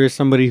Peter as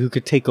somebody who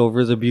could take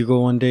over the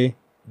Bugle one day?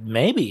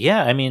 Maybe,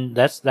 yeah. I mean,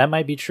 that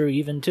might be true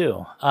even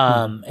too.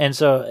 And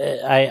so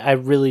I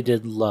really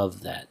did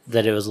love that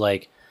it was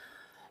like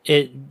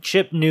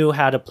Chip knew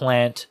how to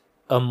plant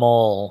a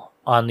mole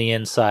on the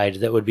inside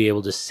that would be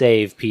able to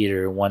save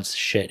Peter once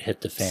shit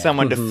hit the fan.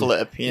 Someone to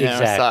flip,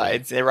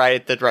 sides right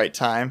at the right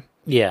time.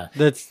 Yeah,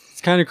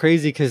 it's kind of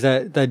crazy because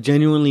that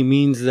genuinely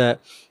means that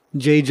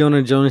J.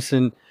 Jonah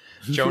Jameson.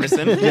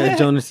 Yeah,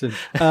 Jonathan.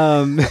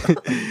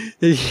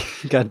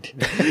 God,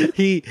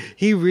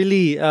 he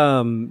really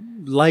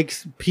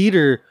likes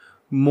Peter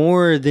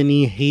more than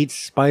he hates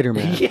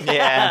Spider-Man.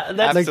 Yeah,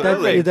 that's like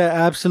that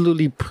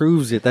absolutely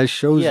proves it. That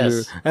shows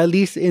you, at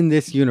least in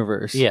this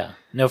universe. Yeah,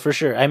 no, for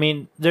sure. I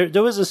mean,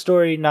 there was a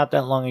story not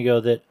that long ago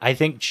that I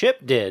think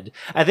Chip did.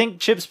 I think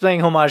Chip's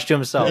playing homage to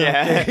himself.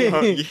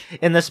 Yeah.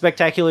 In the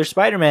Spectacular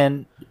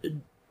Spider-Man,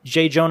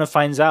 J. Jonah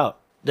finds out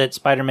that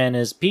Spider-Man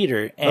is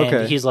Peter,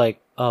 and he's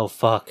like, oh,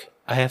 fuck.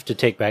 I have to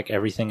take back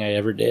everything I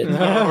ever did.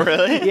 Oh,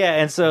 really? Yeah,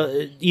 and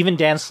so even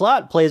Dan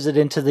Slott plays it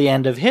into the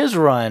end of his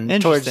run,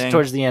 towards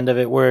the end of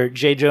it, where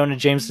J. Jonah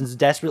Jameson's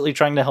desperately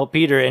trying to help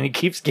Peter, and he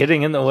keeps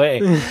getting in the way.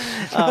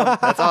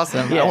 That's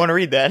awesome. Yeah. I want to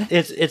read that.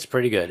 It's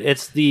pretty good.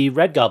 It's the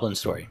Red Goblin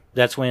story.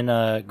 That's when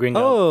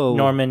Gringo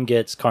Norman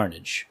gets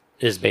Carnage,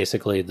 is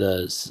basically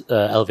the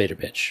elevator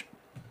pitch.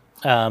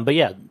 But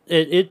yeah,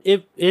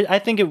 I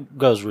think it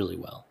goes really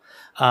well.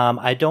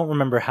 I don't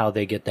remember how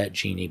they get that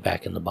genie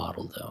back in the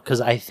bottle, though, because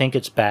I think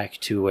it's back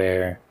to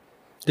where...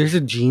 There's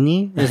a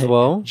genie as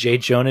well? J.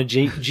 Jonah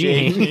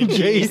Genie.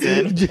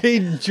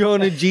 J.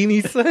 Jonah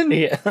Genie son?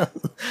 Yeah.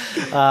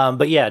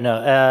 But yeah,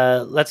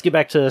 no, let's get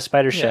back to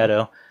Spider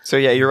Shadow. So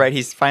yeah, you're right.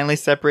 He's finally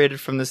separated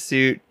from the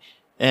suit,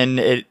 and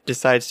it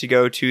decides to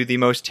go to the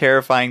most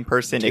terrifying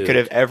person it could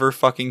have ever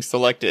fucking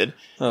selected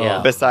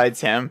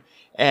besides him.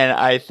 And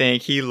I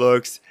think he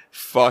looks...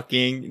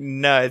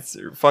 fucking nuts.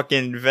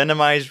 Fucking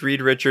Venomized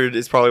Reed Richard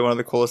is probably one of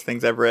the coolest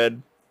things I've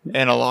read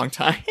in a long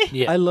time.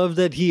 I love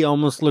that he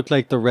almost looked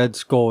like the Red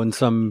Skull in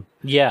some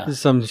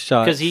shots.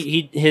 Because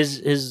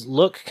his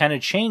look kind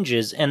of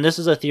changes, and this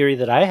is a theory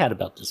that I had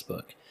about this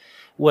book,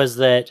 was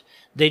that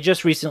they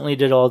just recently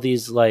did all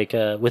these, like,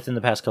 within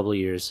the past couple of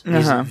years,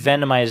 these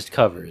Venomized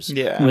covers,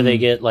 where they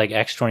get, like,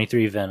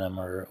 X-23 Venom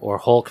or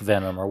Hulk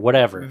Venom or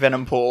whatever.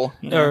 Venom Pool.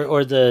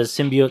 Or the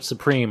Symbiote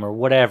Supreme or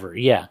whatever,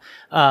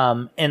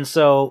 and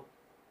so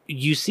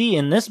you see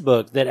in this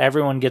book that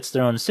everyone gets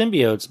their own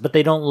symbiotes, but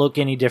they don't look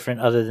any different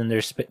other than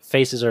their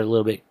faces are a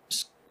little bit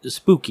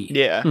spooky.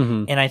 Yeah.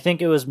 Mm-hmm. And I think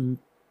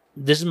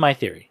this is my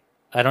theory.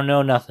 I don't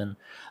know nothing.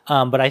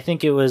 But I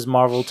think it was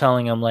Marvel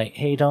telling him, like,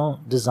 hey,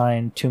 don't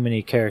design too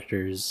many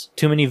characters,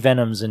 too many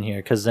Venoms in here,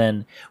 because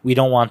then we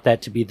don't want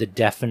that to be the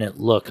definite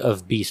look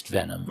of Beast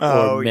Venom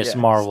or Miss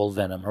Marvel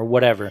Venom or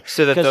whatever.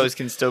 So that those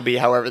can still be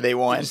however they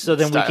want. So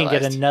then we can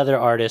get another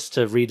artist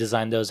to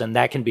redesign those, and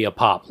that can be a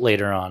Pop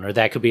later on, or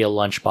that could be a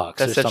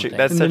lunchbox or something.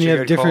 And then you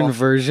have different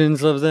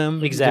versions of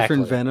them. Exactly.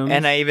 Different Venoms.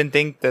 And I even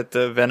think that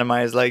the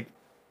Venomized, like,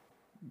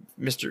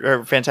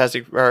 Mr.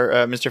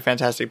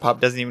 Fantastic Pop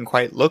doesn't even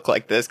quite look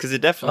like this, because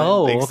it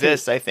definitely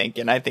exists, I think,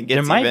 and I think it's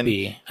there might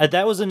be.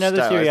 That was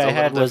another theory I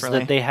had, was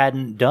that they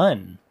hadn't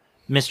done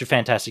Mr.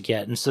 Fantastic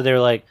yet, and so they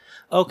were like,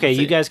 okay,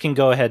 you guys can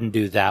go ahead and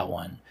do that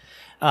one.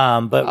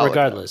 But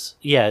regardless,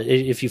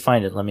 if you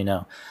find it, let me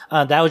know.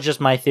 That was just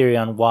my theory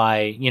on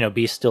why,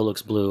 Beast still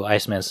looks blue,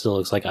 Iceman still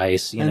looks like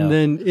ice, And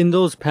then in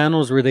those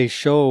panels where they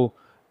show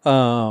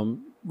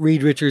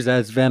Reed Richards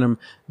as Venom,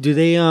 do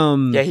they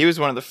yeah, he was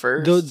one of the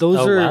first. Those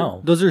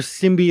are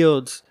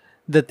symbiotes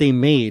that they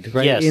made,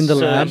 right? Yes, in the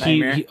lab.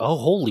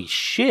 Holy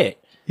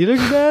shit. He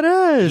looks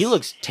badass. He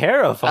looks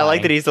terrifying. I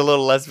like that he's a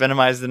little less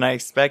venomized than I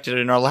expected,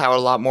 and how a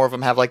lot more of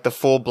them have like the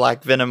full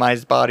black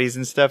venomized bodies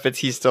and stuff.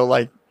 He's still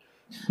like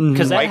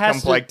because white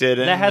complected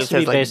and just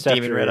has like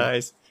demon red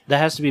eyes. That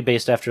has to be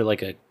based after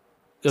like a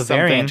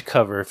variant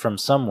cover from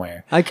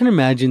somewhere. I can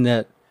imagine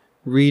that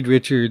Reed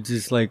Richards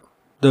is like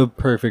the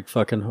perfect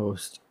fucking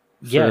host.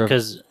 Yeah,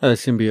 because a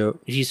symbiote.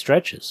 He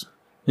stretches.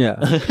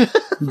 Yeah,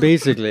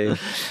 basically.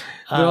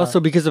 But also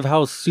because of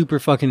how super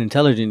fucking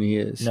intelligent he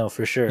is. No,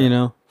 for sure. You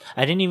know?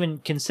 I didn't even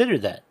consider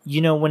that.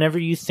 You know, whenever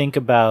you think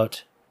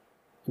about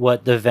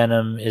what the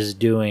Venom is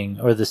doing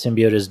or the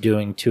symbiote is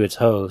doing to its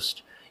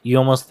host, you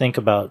almost think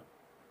about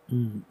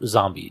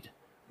Zombied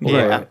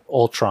or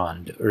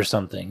Ultroned or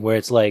something, where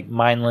it's like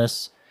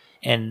mindless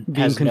and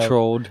being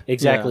controlled.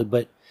 Exactly. Yeah.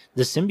 But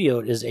the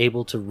symbiote is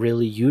able to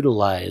really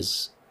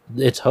utilize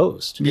its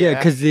host. Yeah,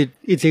 because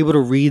it's able to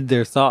read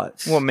their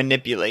thoughts. Well,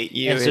 manipulate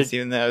you is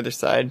even the other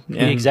side.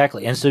 Yeah.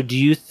 Exactly. And so do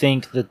you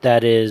think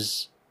that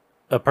is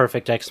a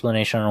perfect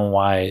explanation on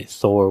why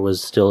Thor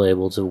was still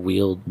able to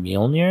wield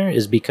Mjolnir?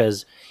 Is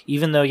because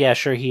even though, yeah,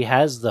 sure, he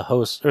has the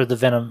host or the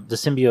Venom, the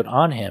symbiote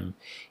on him,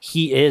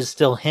 he is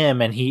still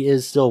him and he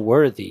is still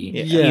worthy,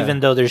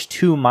 even though there's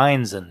two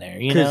minds in there,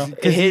 you know?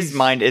 Because his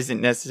mind isn't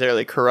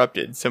necessarily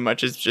corrupted so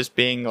much as just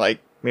being like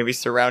maybe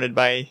surrounded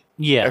by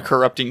a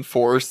corrupting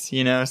force,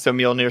 you know? So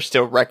Mjolnir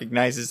still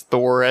recognizes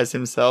Thor as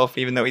himself,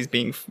 even though he's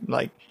being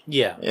like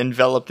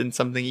enveloped in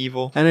something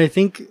evil. And I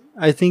think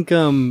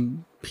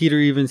Peter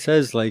even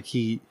says like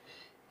he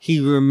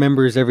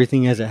remembers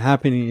everything as it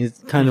happened.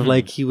 It's kind of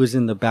like he was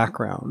in the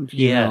background.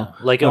 You know,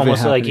 like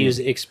almost like he was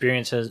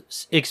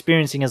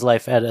experiencing his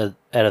life at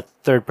a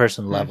third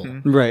person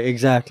level. Right,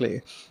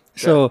 exactly.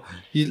 So,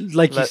 you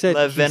said,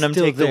 let Venom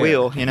take the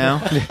wheel, you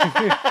know?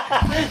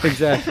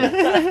 Exactly.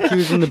 He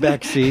was in the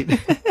back seat.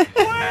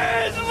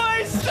 Where's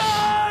my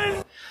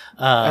son?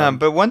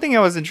 But one thing I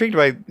was intrigued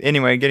by,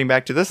 anyway, getting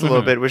back to this a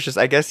little bit, was just,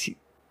 I guess,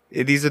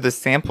 these are the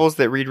samples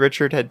that Reed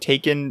Richards had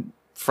taken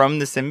from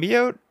the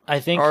symbiote? I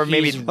think or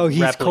maybe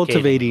he's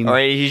cultivating. Or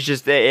he's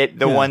just the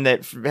one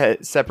that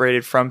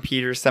separated from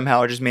Peter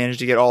somehow just managed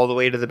to get all the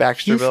way to the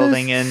Baxter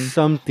building and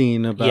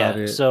something about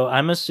it. So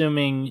I'm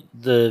assuming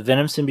the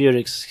Venom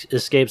symbiote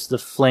escapes the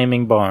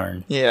flaming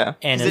barn. Yeah,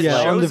 and it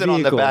shows it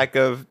on the back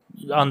of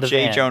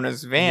J.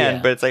 Jonah's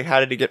van, but it's like, how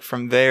did it get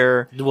from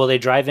there? Well, they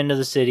drive into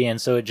the city, and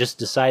so it just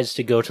decides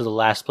to go to the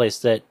last place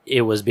that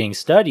it was being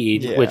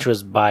studied, which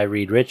was by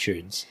Reed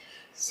Richards.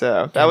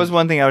 So that was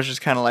one thing I was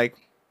just kind of like,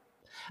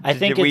 I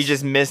think we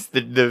just missed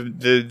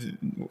the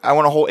I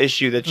want a whole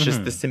issue that's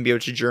just the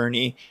symbiote's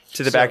journey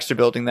to the Baxter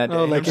building that day.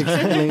 Oh, like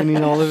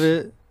explaining all of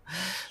it.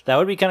 That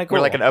would be kind of cool.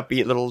 Or like an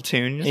upbeat little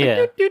tune.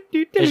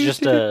 It's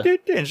just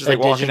it's just like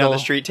walking down the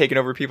street, taking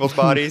over people's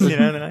bodies. You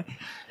know,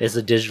 it's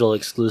a digital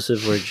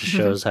exclusive where it just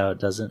shows how it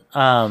doesn't.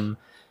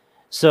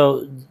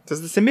 So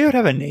does the symbiote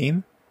have a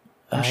name?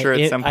 I'm sure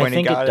at some point I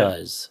think it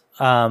does.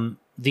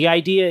 The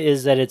idea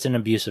is that it's an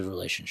abusive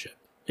relationship.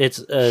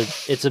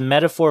 It's a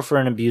metaphor for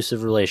an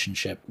abusive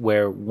relationship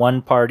where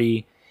one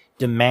party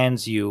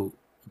demands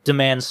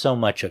so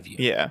much of you.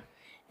 Yeah.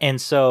 And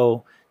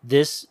so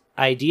this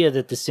idea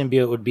that the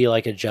symbiote would be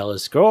like a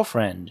jealous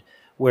girlfriend,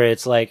 where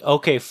it's like,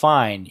 okay,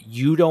 fine,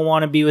 you don't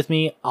want to be with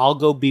me, I'll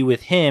go be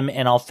with him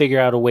and I'll figure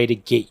out a way to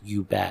get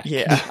you back.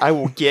 Yeah, I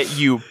will get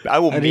you. I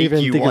will make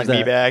you want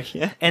me back.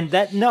 Yeah. And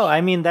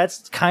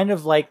that's kind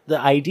of like the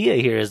idea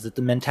here, is that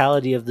the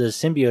mentality of the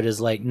symbiote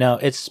is like, no,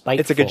 it's spiteful.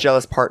 It's like a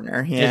jealous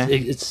partner. Yeah.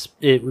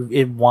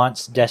 It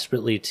wants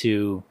desperately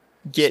to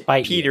get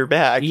Peter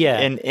back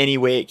in any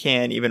way it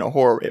can, even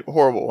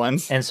horrible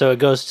ones. And so it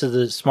goes to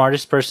the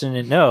smartest person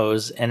it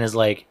knows and is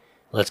like,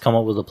 let's come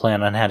up with a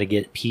plan on how to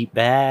get Pete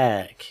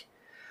back.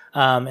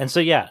 And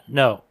so,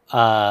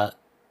 Mr.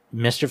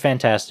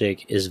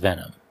 Fantastic is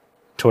Venom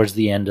towards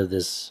the end of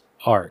this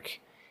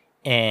arc.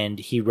 And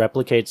he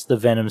replicates the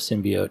Venom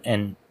symbiote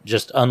and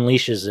just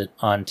unleashes it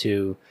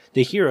onto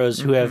the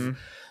heroes who have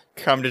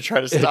come to try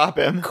to stop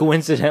him.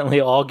 Coincidentally,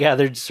 all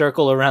gathered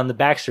circle around the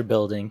Baxter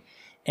building.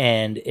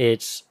 And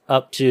it's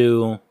up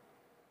to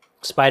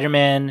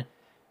Spider-Man,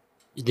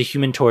 the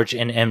Human Torch,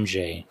 and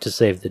MJ to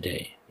save the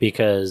day.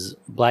 Because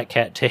Black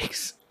Cat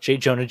takes J.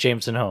 Jonah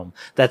Jameson home.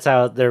 That's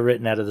how they're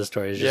written out of the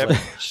story. It's just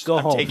like, go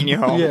home. Taking you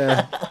home.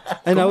 Yeah.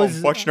 And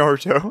watch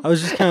Naruto. I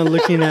was just kind of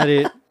looking at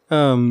it,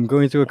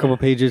 going through a couple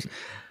pages,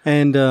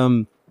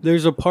 and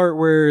there's a part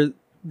where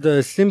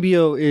the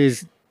symbiote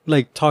is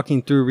like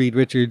talking through Reed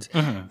Richards,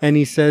 and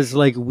he says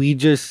like, we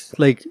just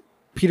like,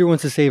 Peter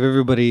wants to save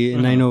everybody,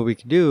 and I know what we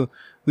can do.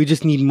 We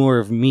just need more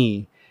of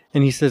me.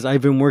 And he says,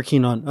 I've been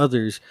working on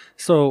others.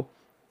 So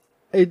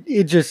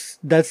it just,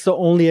 that's the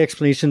only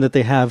explanation that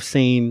they have,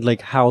 saying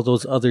like how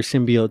those other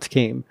symbiotes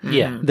came.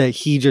 Yeah. That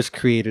he just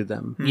created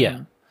them.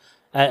 Yeah.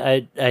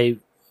 I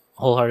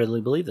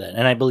wholeheartedly believe that.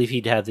 And I believe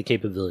he'd have the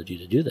capability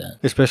to do that.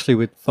 Especially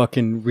with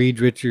fucking Reed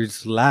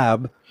Richards'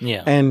 lab.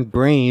 Yeah. And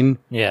brain.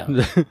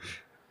 Yeah.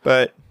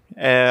 But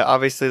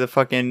obviously the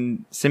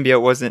fucking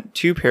symbiote wasn't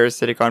too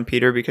parasitic on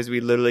Peter, because we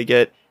literally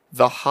get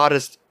the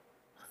hottest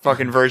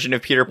fucking version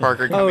of Peter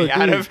Parker coming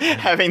out of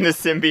having the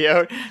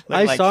symbiote.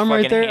 I saw him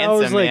right there. I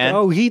was like, man.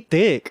 oh, he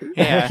thick.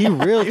 Yeah. He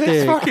real It's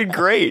thick. fucking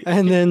great.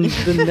 And then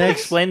the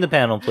next, Explain the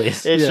panel,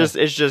 please.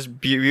 It's just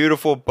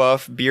beautiful,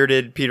 buff,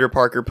 bearded Peter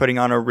Parker putting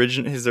on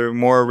his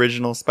more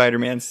original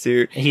Spider-Man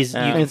suit. He's you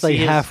can it's like see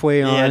his-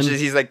 halfway on. Yeah,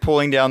 he's like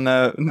pulling down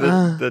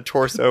the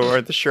torso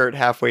or the shirt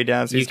halfway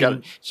down. So You he's got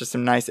can- just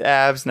some nice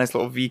abs, nice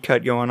little V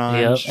cut going on.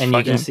 Yep, Just and you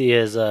can fucking- see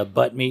his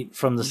butt meat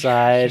from the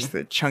side. just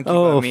the chunky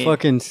oh, butt meat.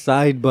 fucking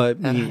side butt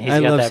meat. He's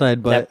I got love that, side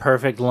that butt.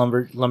 perfect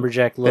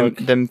lumberjack look.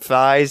 them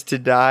thighs to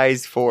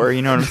dies for.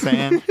 You know what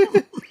I'm saying?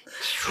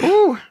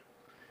 Whew.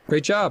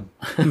 Great job.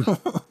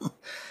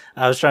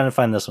 I was trying to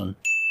find this one.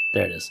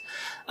 There it is.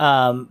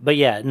 But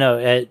yeah,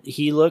 no,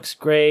 he looks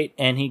great,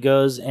 and he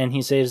goes and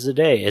he saves the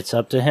day. It's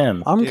up to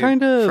him. I'm Dude,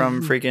 kind of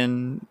from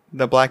freaking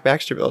the Black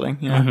Baxter building.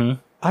 You know? Mm-hmm.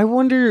 I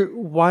wonder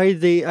why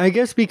they. I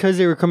guess because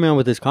they were coming out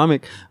with this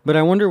comic, but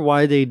I wonder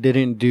why they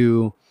didn't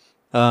do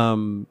a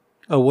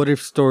what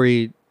if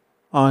story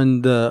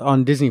on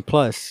Disney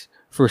Plus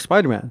for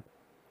Spider-Man,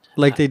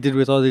 like they did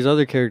with all these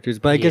other characters.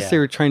 But I guess Yeah. they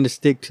were trying to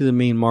stick to the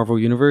main Marvel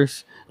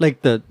universe,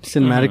 like the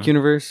cinematic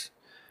universe.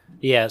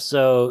 Yeah,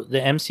 so the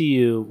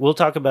MCU. We'll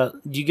talk about.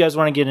 Do you guys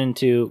want to get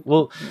into?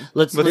 Well,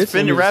 let's Wrap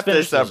finish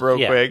this up real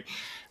Yeah. quick.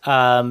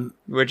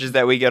 Which is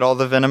that we get all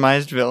the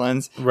Venomized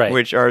villains, Right.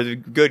 which are the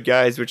good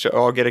guys, which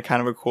all get a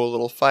kind of a cool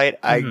little fight.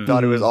 I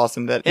thought it was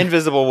awesome that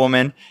Invisible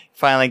Woman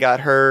finally got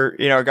her,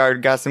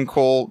 got some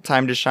cool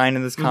time to shine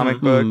in this comic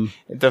book.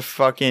 The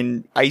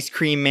fucking Ice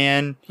Cream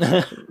Man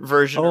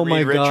version Oh of my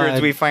Reed Richards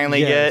God. we finally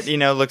Yes.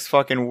 get, looks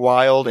fucking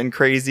wild and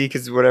crazy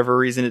because whatever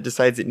reason it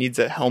decides it needs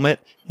a helmet,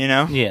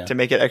 Yeah. to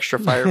make it extra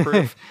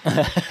fireproof.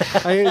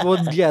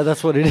 Yeah,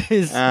 that's what it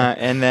is.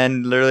 And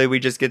then literally we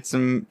just get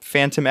some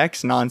Phantom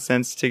X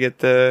nonsense to get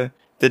the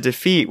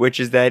defeat, which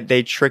is that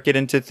they trick it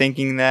into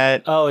thinking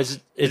that Oh, it's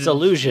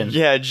illusion.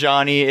 yeah,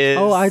 Johnny is.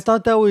 Oh, I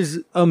thought that was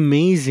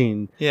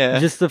amazing. Yeah.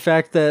 Just the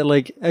fact that,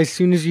 like, as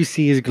soon as you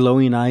see his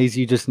glowing eyes,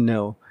 you just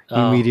know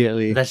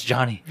immediately. That's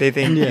Johnny. They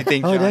think you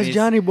think Oh, that's Johnny's-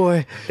 Johnny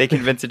boy. They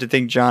convince it to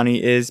think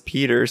Johnny is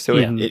Peter, so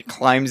Yeah. it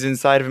climbs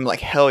inside of him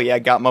like hell yeah, I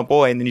got my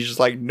boy, and then he's just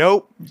like,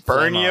 nope,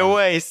 burn Flame you on.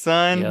 away,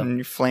 son, Yep. and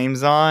he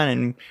flames on,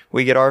 and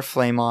we get our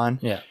flame on.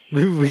 Yeah.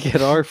 We get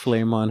our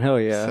flame on. Hell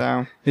yeah.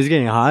 So It's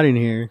getting hot in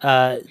here.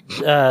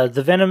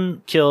 The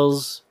Venom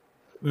kills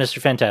Mr.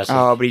 Fantastic.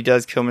 oh, but he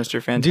does kill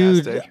Mr.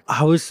 Fantastic. Dude,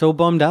 I was so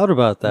bummed out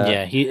about that.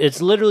 Yeah,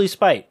 it's literally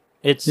spite.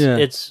 It's Yeah.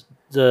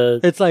 the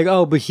It's like,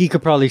 oh, but he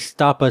could probably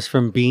stop us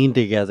from being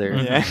together.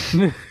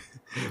 Yeah.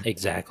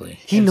 exactly.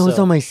 He And knows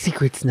so all my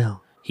secrets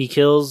now. He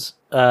kills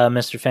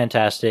Mr.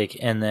 Fantastic,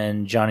 and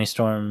then Johnny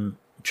Storm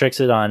tricks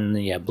it on.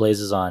 Yeah,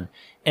 blazes on,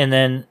 and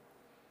then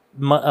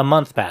a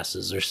month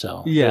passes or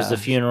so. Yeah. There's the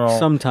funeral.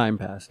 Some time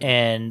passed.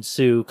 And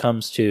Sue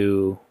comes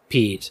to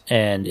Pete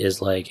and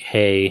is like,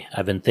 "Hey,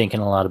 I've been thinking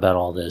a lot about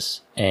all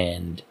this,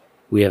 and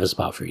we have a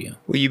spot for you.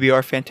 Will you be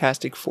our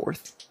Fantastic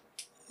Fourth?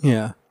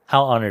 Yeah.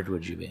 How honored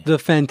would you be?" The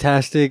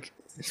Fantastic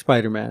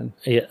Spider-Man.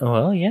 Yeah,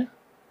 well, yeah,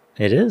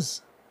 it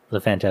is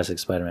the Fantastic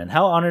Spider-Man.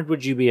 How honored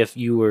would you be if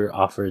you were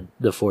offered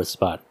the fourth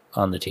spot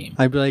on the team?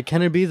 I'd be like,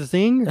 can it be the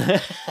thing?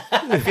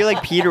 I feel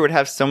like Peter would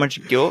have so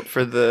much guilt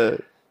for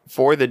the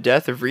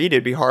death of Reed.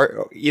 It'd be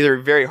either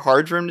very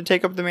hard for him to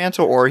take up the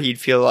mantle, or he'd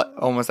feel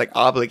almost like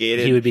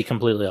obligated He would be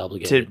completely to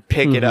obligated.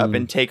 pick it up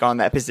and take on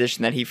that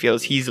position that he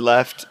feels he's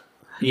left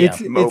Yeah,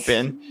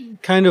 moping.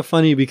 Kind of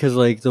funny because,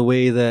 like, the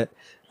way that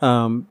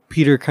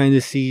Peter kind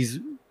of sees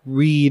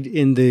Reed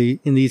in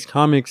these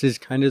comics is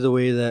kind of the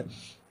way that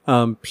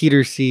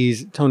Peter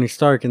sees Tony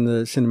Stark in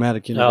the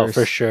cinematic universe. oh,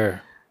 for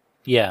sure.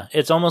 Yeah,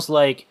 it's almost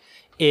like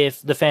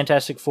if the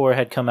Fantastic Four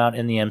had come out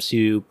in the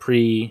MCU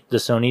pre the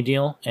Sony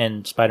deal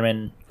and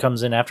Spider-Man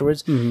comes in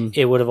afterwards,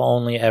 it would have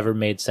only ever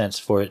made sense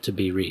for it to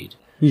be Reed.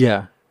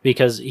 Yeah.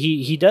 Because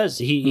he does.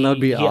 He That'd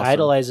be he awesome.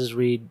 idolizes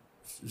Reed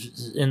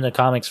in the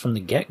comics from the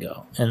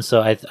get-go. And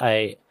so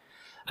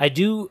I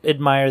do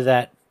admire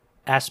that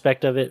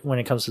aspect of it when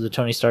it comes to the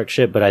Tony Stark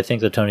shit, but I think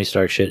the Tony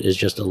Stark shit is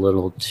just a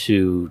little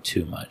too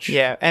much.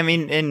 Yeah, I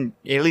mean,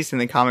 at least in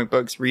the comic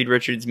books, Reed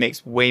Richards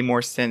makes way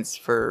more sense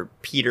for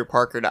Peter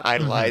Parker to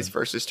idolize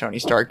versus Tony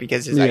Stark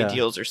because his Yeah.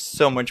 ideals are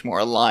so much more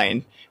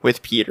aligned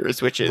with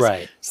Peter's, which is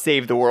Right.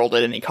 save the world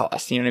at any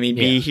cost. You know what I mean?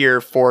 Be Yeah. here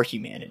for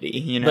humanity.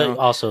 You know, But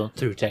also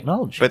through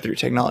technology. but through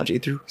technology,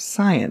 through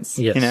science,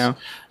 Yes. you know.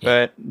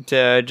 But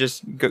to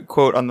just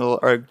quote on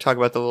or talk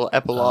about the little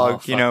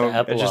epilogue, fuck you know, the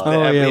epilogue. just Oh,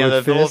 yeah, the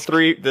with little Fisk.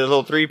 the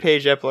little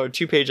 3-page epilogue,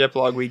 2-page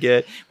epilogue we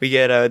get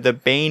the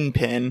Bane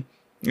pin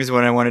is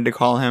what I wanted to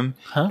call him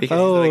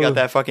because they got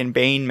that fucking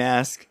Bane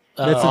mask.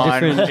 That's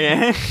on. a different.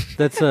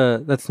 Yeah.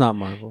 That's not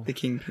Marvel. The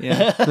king,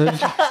 yeah.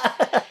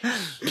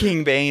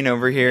 King Bane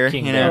over here.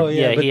 King you know, Oh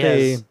yeah, Yeah, but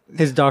he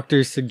his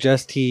doctors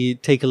suggest he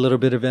take a little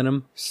bit of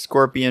venom.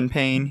 Scorpion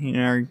Pain.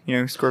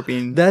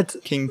 Scorpion That's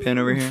Kingpin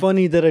over here.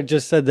 funny that I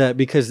just said that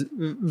because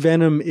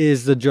venom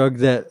is the drug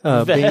that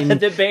Bane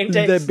That Bane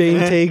takes. that Bane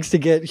takes to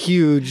get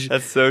huge.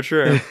 That's so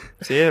true.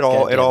 See, it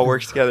all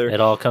works together.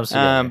 It all comes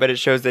together. But it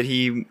shows that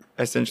he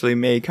essentially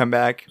may come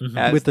back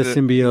as With the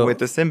symbiote. With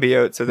the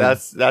symbiote. So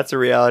that's a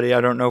reality.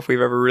 I don't know if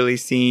we've ever really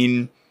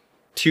seen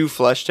too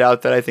fleshed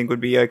out that I think would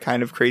be a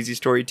kind of crazy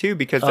story too,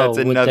 because that's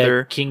with another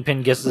that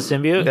Kingpin gets the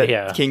symbiote. that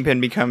Yeah,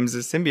 Kingpin becomes a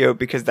symbiote,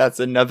 because that's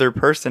another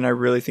person I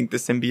really think the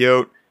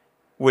symbiote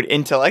would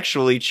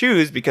intellectually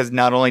choose, because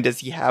not only does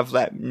he have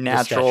that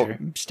natural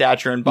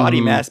stature and body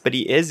mass, but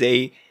he is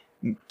a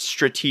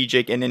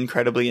strategic and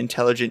incredibly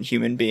intelligent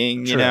human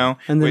being, you know?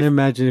 And then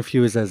imagine if he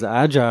was as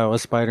agile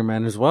as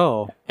Spider-Man as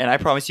well. And I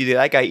promise you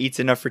that guy eats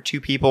enough for 2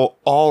 people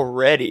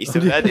already. So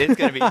that is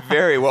going to be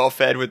very well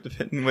fed with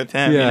him,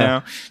 you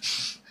know?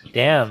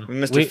 damn,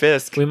 Mr.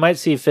 Fisk. We might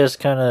see Fisk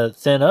kind of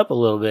thin up a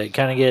little bit,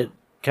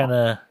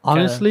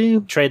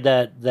 Honestly, trade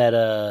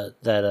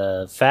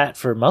that fat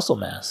for muscle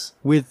mass.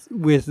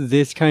 with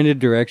this kind of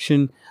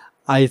direction,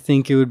 I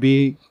think it would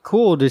be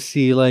cool to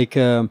see like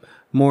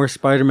more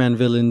Spider-Man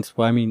villains.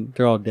 Well, I mean,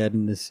 they're all dead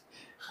in this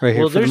right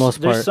here for the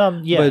most part. There's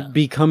some, But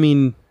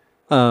becoming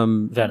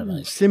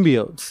Venomized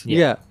symbiotes.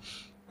 Yeah.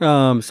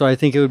 So I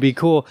think it would be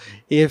cool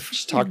if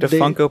Just talk to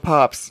Funko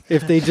Pops.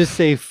 if they just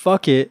say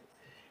fuck it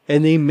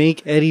and they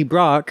make Eddie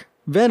Brock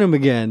Venom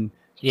again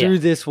through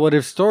this what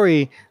if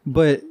story,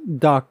 but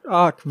Doc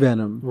Ock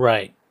Venom.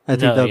 Right. I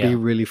think that'd be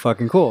really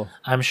fucking cool.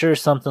 I'm sure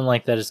something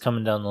like that is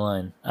coming down the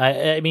line.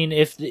 I mean,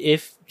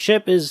 if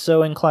Chip is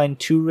so inclined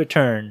to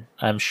return,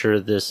 I'm sure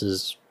this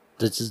is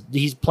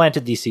he's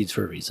planted these seeds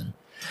for a reason.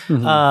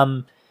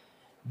 Mm-hmm.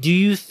 Do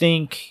you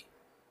think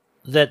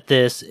that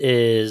this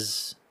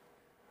is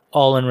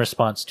all in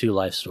response to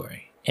Life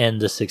Story and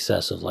the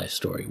success of Life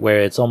Story,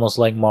 where it's almost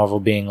like Marvel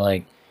being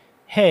like,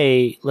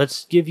 hey,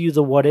 let's give you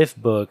the what if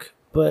book,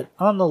 but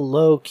on the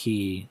low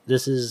key,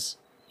 this is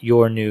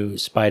your new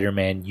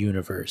Spider-Man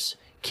universe.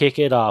 Kick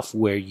it off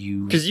where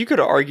you... Because you could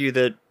argue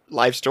that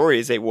Life Story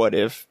is a what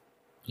if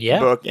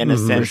book in a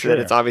sense that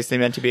it's obviously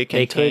meant to be a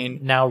contained. They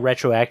could now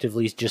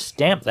retroactively just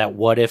stamp that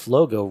what if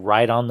logo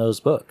right on those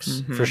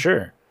books, for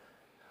sure.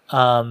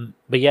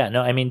 But yeah,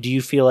 no, I mean, do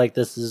you feel like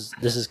this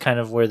is kind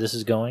of where this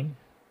is going?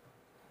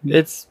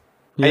 It's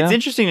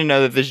interesting to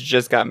know that this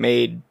just got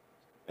made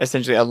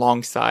essentially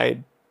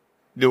alongside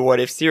the What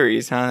If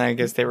series, huh? I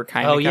guess they were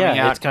kind of coming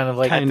out it's kind of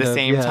like at the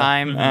same yeah.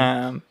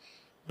 time.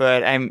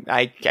 But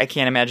I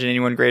can't imagine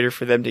anyone greater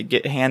for them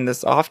to hand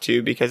this off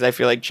to, because I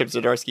feel like Chip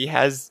Zdarsky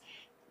has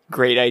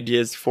great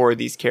ideas for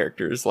these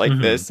characters like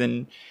this,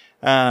 and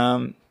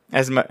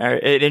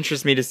it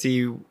interests me to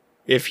see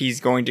if he's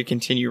going to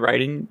continue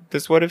writing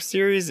this What If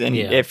series, and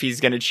if he's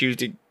going to choose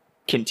to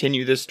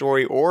continue this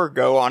story or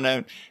go on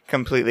a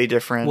completely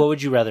different what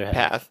would you rather have?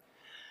 path.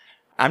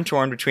 I'm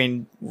torn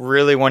between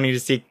really wanting to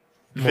see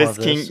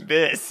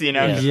this, you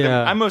know.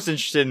 Yeah. I'm most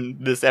interested in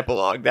this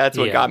epilogue. That's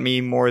what got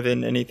me more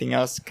than anything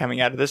else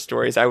coming out of this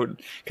story.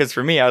 Because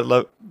for me, I would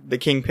love the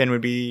Kingpin would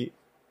be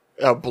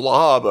a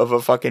blob of a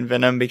fucking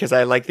Venom, because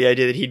I like the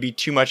idea that he'd be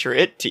too much for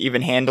it to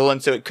even handle,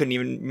 and so it couldn't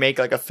even make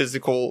like a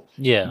physical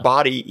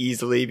body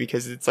easily,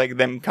 because it's like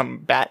them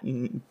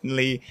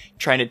combatantly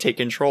trying to take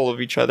control of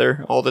each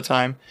other all the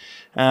time.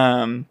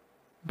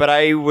 But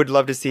I would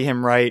love to see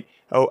him write.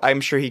 Oh,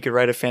 I'm sure he could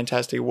write a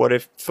fantastic What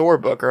If Thor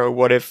book or a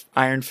What If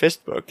Iron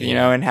Fist book, you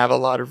know, and have a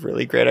lot of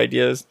really great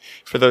ideas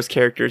for those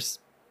characters.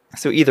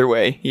 So either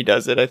way he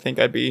does it, I think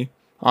I'd be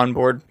on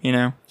board, you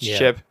know,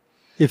 Chip.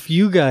 If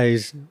you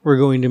guys were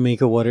going to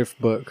make a What If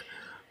book,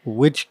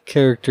 which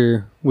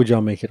character would y'all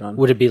make it on?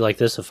 Would it be like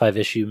this, a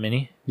 5-issue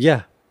mini?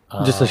 Yeah.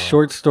 Just a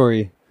short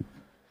story.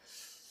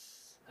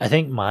 I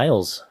think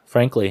Miles,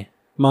 frankly.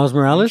 Miles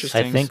Morales?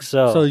 Interesting. I think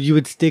so. So you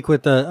would stick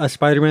with a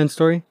Spider-Man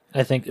story?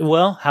 I think,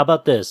 well, how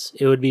about this?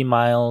 It would be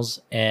Miles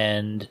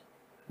and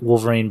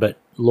Wolverine, but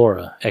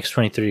Laura,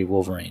 X-23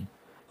 Wolverine.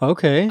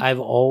 Okay. I've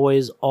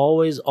always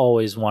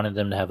wanted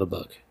them to have a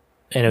book.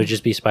 And it would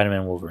just be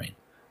Spider-Man Wolverine.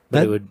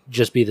 But it would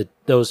just be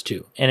those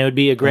two. And it would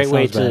be a great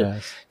way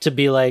to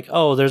be like,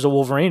 oh, there's a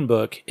Wolverine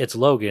book, it's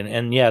Logan.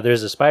 And yeah,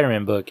 there's a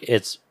Spider-Man book,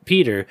 it's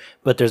Peter.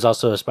 But there's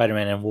also a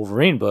Spider-Man and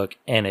Wolverine book,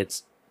 and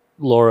it's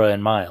Laura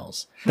and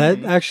Miles.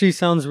 That actually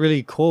sounds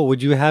really cool.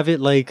 Would you have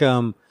it like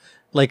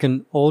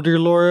an older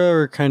Laura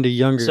or kind of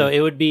younger? So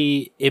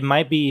it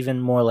might be even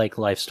more like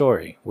Life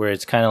Story, where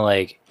it's kind of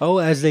like... Oh,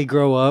 as they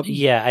grow up?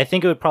 Yeah, I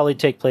think it would probably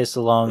take place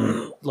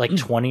along like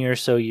 20 or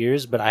so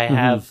years, but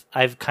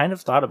I've kind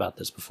of thought about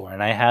this before,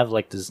 and I have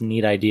like this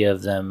neat idea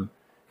of them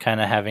kind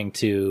of having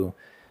to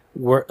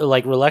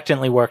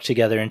reluctantly work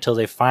together until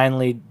they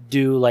finally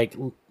do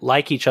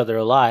like each other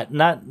a lot.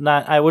 Not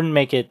I wouldn't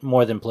make it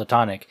more than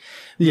platonic.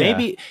 Yeah.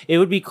 Maybe it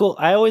would be cool.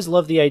 I always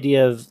love the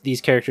idea of these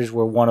characters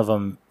where one of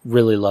them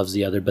really loves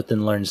the other, but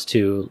then learns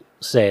to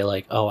say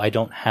like, oh, I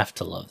don't have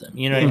to love them.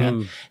 You know what I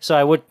mean? So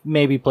I would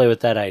maybe play with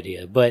that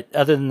idea. But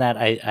other than that,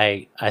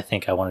 I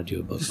think I want to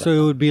do a book. So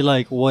it would be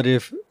like, what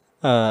if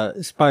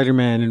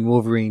Spider-Man and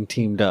Wolverine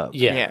teamed up.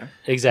 Yeah, Yeah.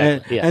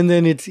 exactly. And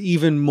then it's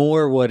even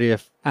more what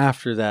if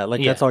after that.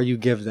 Like, that's Yeah. all you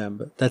give them.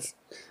 But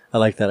I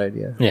like that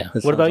idea. yeah.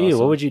 That What about sounds you? awesome.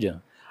 What would you do?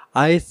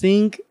 I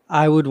think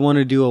I would want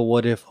to do a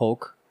what if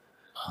Hulk.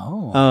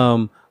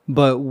 Oh,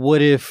 But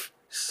what if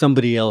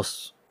somebody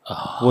else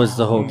was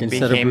the Hulk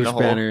instead of Became the Bruce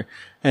Hulk. Banner,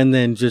 and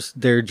then just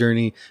their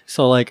journey?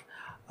 So like,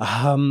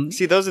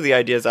 See, those are the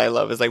ideas I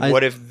love. Is like,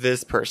 what if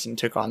this person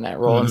took on that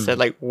role instead?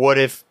 Like, what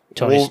if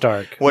Tony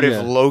Stark. What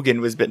Yeah. if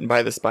Logan was bitten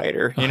by the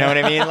spider? You know what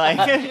I mean?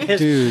 Like,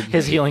 dude.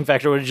 his healing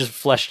factor would have just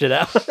fleshed it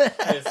out.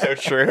 it's so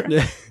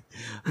true.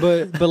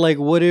 but like,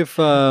 what if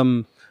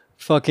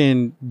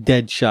fucking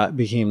Deadshot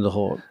became the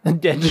Hulk?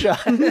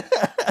 Deadshot.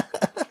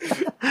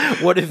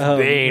 What if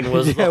Bane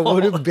was? Yeah,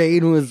 what if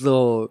Bane was the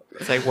Hulk?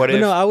 It's like, what But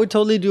if? no, I would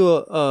totally do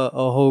a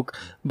Hulk,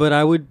 but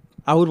I would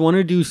want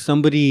to do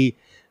somebody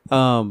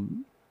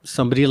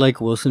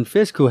like Wilson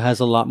Fisk, who has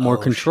a lot more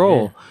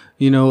control,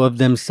 of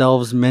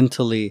themselves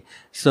mentally.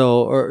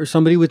 So, or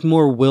somebody with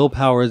more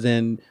willpower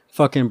than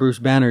fucking Bruce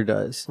Banner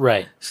does.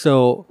 Right.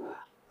 So,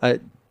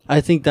 I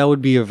think that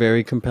would be a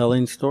very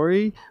compelling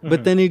story.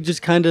 But then it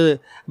just kind of,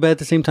 but at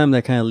the same time,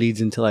 that kind of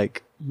leads into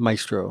like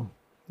Maestro,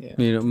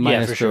 Yeah.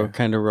 Maestro sure.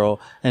 kind of role,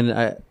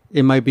 and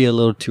it might be a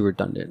little too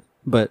redundant,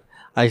 but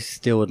I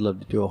still would love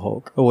to do a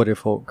Hulk. A what if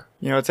Hulk?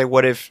 It's like,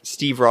 what if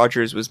Steve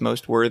Rogers was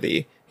most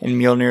worthy and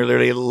Mjolnir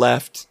literally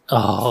left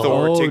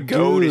Thor to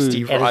go to dude.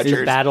 Steve And it's the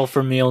Rogers? battle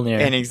for Mjolnir.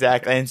 And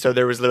exactly, and so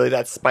there was literally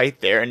that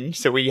spite there, and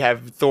so we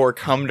have Thor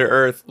come to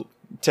Earth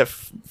to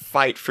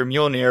fight for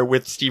Mjolnir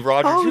with Steve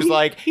Rogers, who's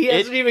like, he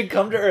hasn't even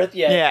come to Earth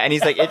yet. yeah, and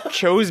he's like, it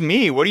chose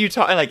me. What are you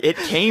talking? Like, it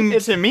came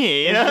to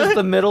me. You It's know? just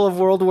the middle of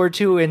World War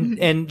II,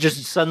 and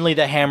just suddenly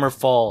the hammer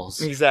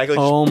falls. Exactly.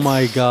 Oh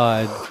my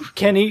god,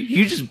 Kenny,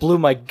 you just blew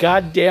my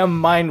goddamn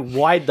mind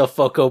wide the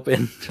fuck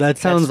open. that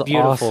sounds That's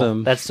beautiful.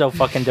 awesome. That's so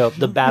fucking dope.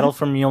 The battle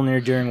for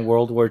Mjolnir during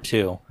World War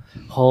II.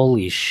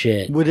 Holy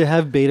shit. Would it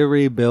have Beta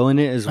Ray Bill in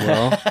it as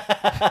well?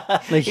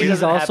 Like he's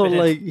doesn't also happen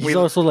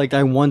in- like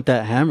I want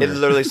that hammer. It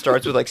literally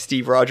starts with like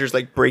Steve Rogers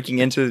like breaking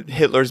into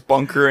Hitler's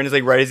bunker, and it's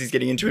like right as he's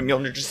getting into it,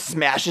 Mjolnir just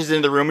smashes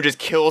into the room and just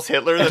kills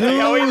Hitler. That's like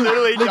how he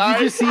literally like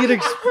dies. you just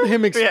see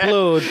him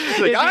explode,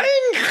 Like,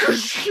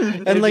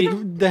 and like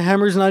the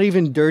hammer's not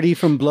even dirty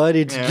from blood;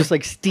 it's Yeah. just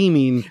like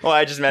steaming. well,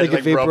 I just imagine Like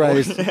like, it rubble.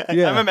 vaporized.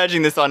 Yeah. I'm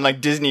imagining this on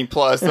like Disney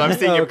Plus, so I'm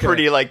seeing it Okay.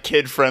 pretty like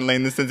kid friendly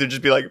in the sense it'd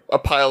just be like a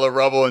pile of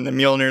rubble and the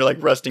Mjolnir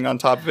like resting on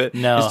top of it.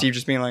 No. And Steve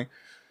just being like,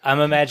 I'm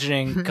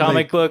imagining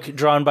comic book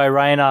drawn by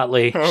Ryan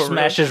Otley really?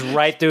 smashes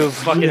right through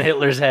fucking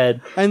Hitler's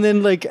head. And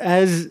then like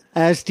as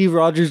Steve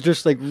Rogers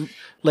just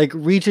like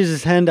reaches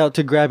his hand out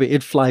to grab it,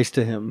 it flies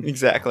to him.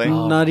 exactly.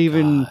 not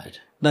even God.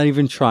 not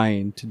even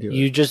trying to do it.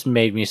 You just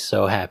made me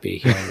so happy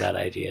hearing that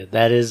idea.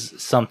 That is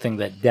something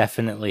that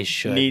definitely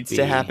should Needs be.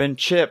 to happen.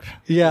 Chip,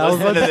 Yeah, I was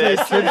listen about to to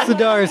say this. Chip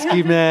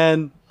Zdarsky,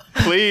 man.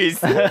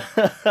 please.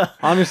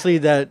 Honestly,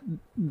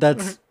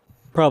 that's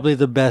probably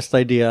the best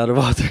idea out of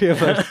all three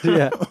of us.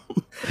 Yeah.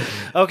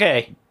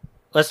 Okay,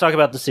 let's talk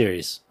about the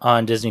series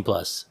on Disney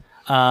Plus.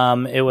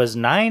 It was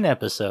 9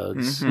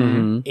 episodes.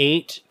 Mm-hmm.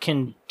 8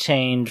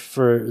 contained,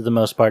 for the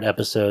most part,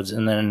 episodes,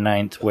 and then a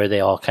 9th where they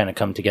all kind of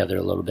come together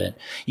a little bit.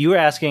 You were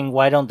asking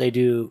why didn't they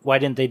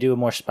do a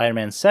more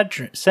Spider-Man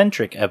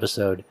centric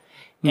episode?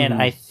 And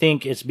I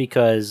think it's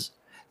because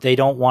they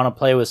don't want to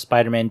play with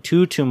Spider-Man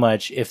too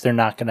much if they're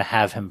not going to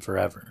have him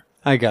forever.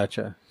 I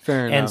gotcha.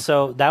 Fair enough. And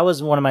so that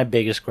was one of my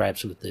biggest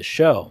gripes with this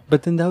show.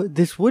 But then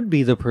this would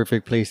be the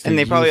perfect place to And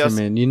they use probably him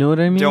also in. You know what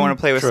I mean? Don't want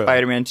to play with True.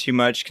 Spider-Man too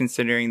much,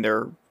 considering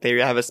they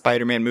have a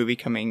Spider-Man movie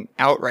coming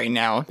out right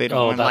now. They don't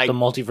Oh, want about like the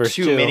multiverse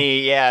too too.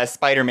 many,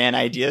 Spider-Man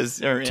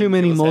ideas. Are in Too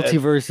many people's head.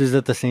 multiverses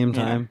at the same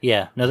time.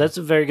 Yeah, no, that's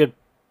a very good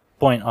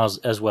point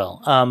as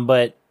well.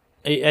 But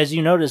as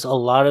you notice, a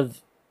lot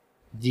of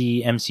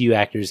the MCU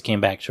actors came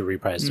back to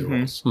reprise their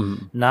roles.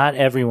 Not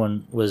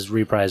everyone was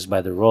reprised by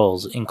their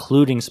roles,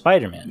 including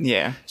Spider-Man.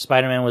 Yeah.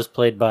 Spider-Man was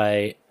played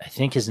by, I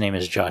think his name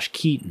is Josh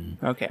Keaton,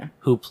 Okay.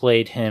 who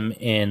played him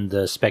in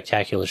the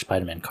Spectacular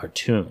Spider-Man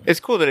cartoon. It's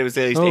cool that it was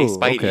at least a Oh,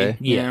 Spidey. okay.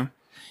 you Yeah. know?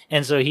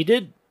 And so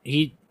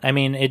I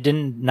mean, it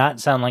didn't not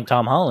sound like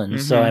Tom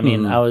Holland. So, I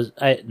mean,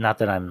 not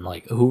that I'm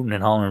like hooting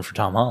and hollering for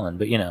Tom Holland,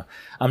 but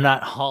I'm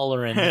not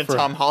hollering for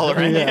Tom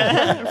Holland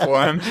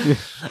for him.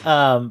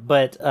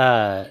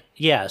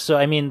 Yeah, so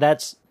I mean,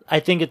 I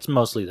think it's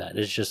mostly that.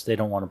 It's just they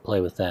don't want to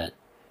play with that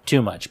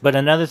too much. But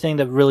another thing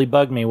that really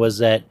bugged me was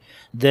that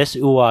this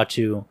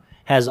Uatu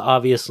has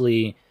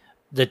obviously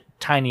the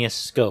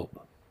tiniest scope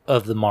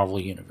of the Marvel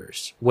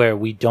universe, where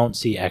we don't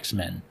see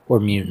X-Men or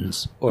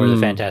mutants or the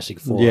Fantastic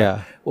Four.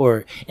 Yeah.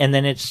 And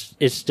then it's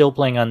still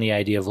playing on the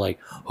idea of like,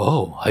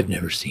 oh, I've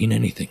never seen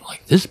anything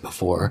like this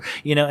before.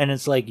 And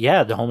it's like,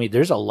 yeah, the homie,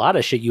 there's a lot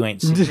of shit you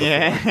ain't seen before.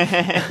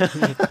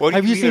 Yeah. What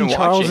Have you seen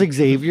Charles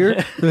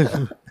Xavier?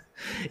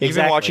 You've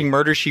been watching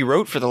Murder, She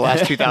Wrote for the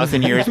last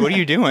 2,000 years. What are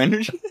you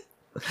doing?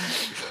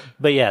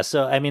 But yeah,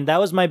 so I mean, that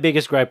was my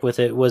biggest gripe with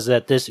it, was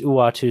that this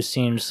Uatu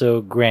seemed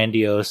so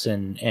grandiose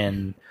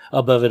and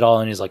above it all,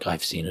 and he's like,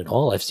 I've seen it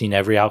all. I've seen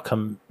every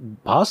outcome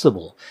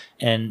possible.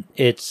 And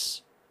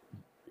it's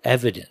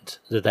evident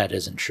that that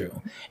isn't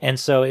true. And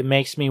so it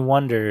makes me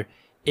wonder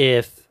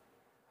if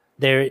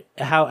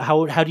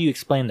how do you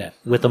explain that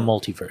with a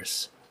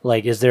multiverse?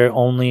 Like, is there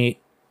only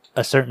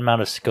a certain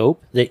amount of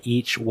scope that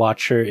each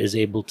watcher is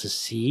able to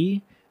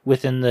see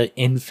within the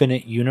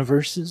infinite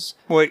universes?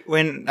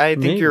 When I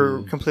think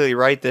you're completely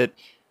right that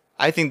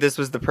I think this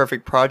was the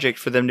perfect project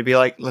for them to be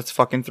like, let's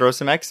fucking throw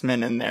some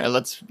X-Men in there.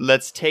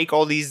 Let's take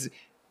all these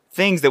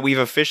things that we've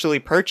officially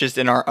purchased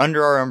and are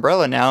under our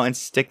umbrella now and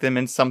stick them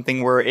in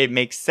something where it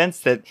makes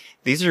sense that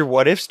these are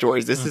what if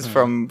stories. This is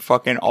from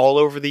fucking all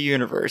over the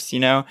universe,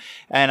 you know?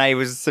 And I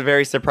was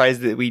very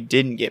surprised that we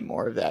didn't get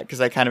more of that because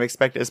I kind of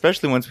expected,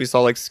 especially once we saw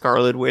like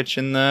Scarlet Witch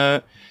in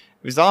the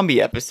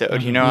zombie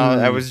episode, you know,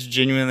 I was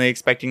genuinely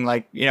expecting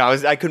like, you know,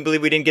 I couldn't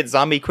believe we didn't get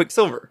zombie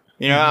Quicksilver.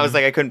 You know, I was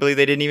like, I couldn't believe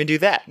they didn't even do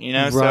that, you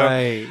know?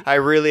 Right. So I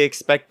really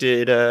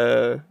expected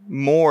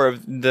more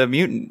of the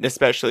mutant,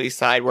 especially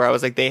side, where I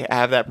was like, they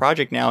have that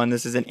project now, and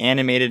this is an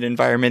animated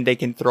environment. They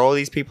can throw all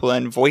these people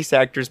in. Voice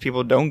actors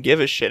people don't give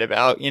a shit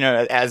about, you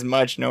know, as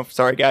much. No,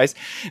 sorry, guys.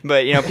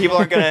 But, you know, people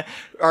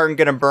aren't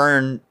gonna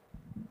burn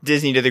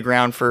Disney to the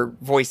ground for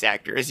voice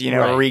actors, you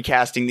know,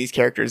 recasting these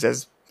characters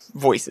as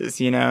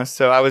voices, you know?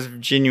 So I was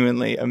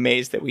genuinely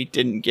amazed that we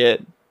didn't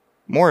get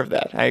more of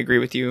that. I agree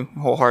with you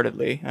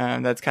wholeheartedly.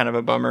 That's kind of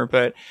a bummer,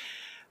 but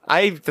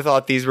I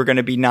thought these were going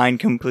to be 9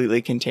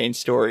 completely contained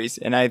stories,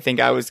 and I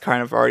think I was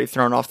kind of already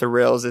thrown off the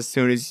rails as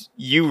soon as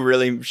you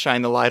really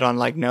shine the light on,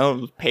 like,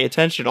 no, pay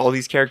attention. All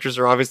these characters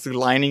are obviously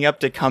lining up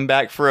to come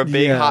back for a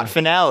big hot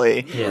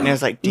finale. Yeah. And I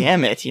was like,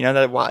 damn it, you know,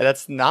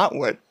 that's not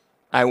what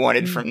I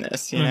wanted from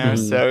this, you know?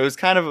 So it was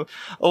kind of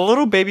a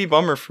little baby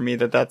bummer for me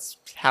that that's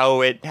how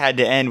it had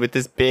to end with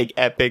this big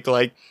epic,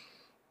 like,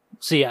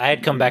 see, I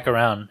had come back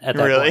around at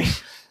that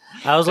point.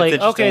 I was like,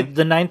 okay,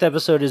 the 9th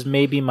episode is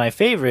maybe my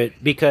favorite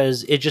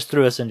because it just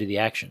threw us into the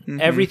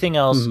action. Everything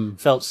else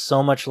felt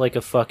so much like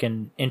a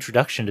fucking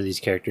introduction to these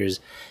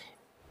characters,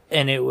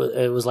 and it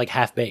was like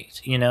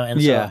half-baked, you know?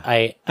 And so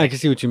I can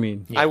see what you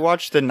mean. Yeah. I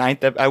watched the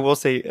 9th I will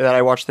say that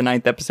I watched the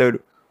 9th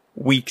episode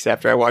weeks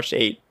after I watched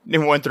 8.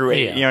 1 through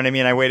 8, you know what I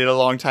mean? I waited a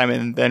long time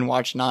and then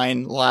watched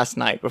 9 last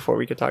night before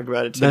we could talk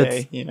about it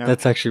today. You know,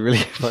 that's actually really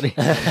funny.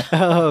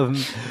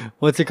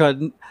 What's it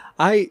called?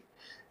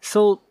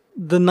 So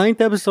the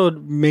 9th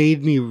episode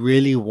made me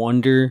really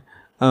wonder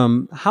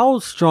how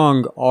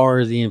strong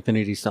are the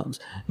Infinity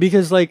Stones?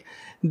 Because like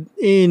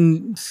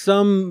in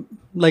some,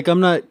 like, I'm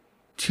not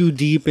too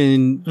deep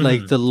in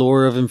like the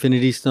lore of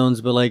Infinity Stones,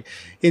 but like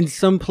in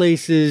some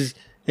places,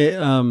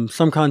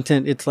 some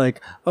content, it's like,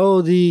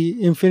 oh, the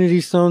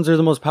Infinity Stones are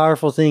the most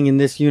powerful thing in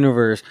this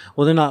universe.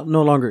 Well, they're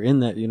no longer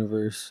in that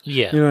universe.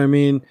 Yeah. You know what I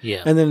mean?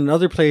 Yeah. And then in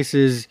other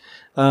places,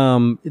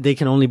 they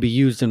can only be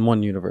used in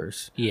one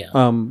universe.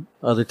 Yeah.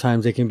 Other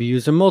times they can be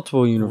used in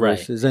multiple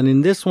universes. Right. And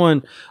in this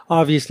one,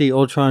 obviously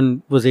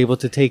Ultron was able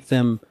to take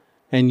them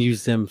and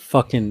use them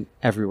fucking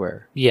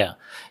everywhere. Yeah.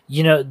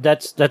 You know,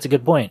 that's a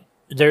good point.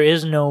 There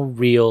is no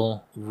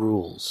real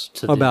rules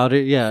about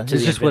it. Yeah.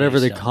 It's just whatever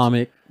the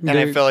comic and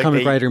I feel like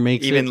comic writer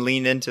makes even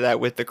leaned into that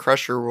with the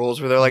Crusher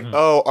rules where they're like,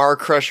 oh, our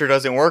Crusher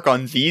doesn't work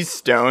on these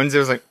stones. It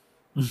was like,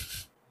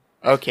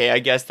 okay, I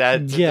guess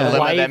that's a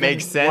dilemma that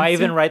makes sense. Why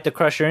even write the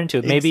Crusher into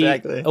it? Maybe.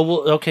 Exactly. Oh,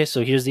 well, okay,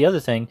 so here's the other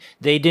thing.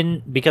 They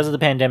didn't, because of the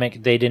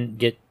pandemic, they didn't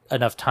get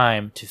enough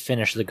time to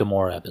finish the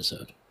Gamora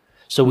episode.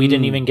 So we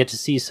didn't even get to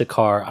see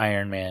Sakaar,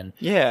 Iron Man,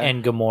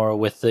 and Gamora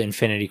with the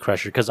Infinity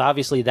Crusher, because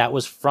obviously that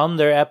was from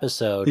their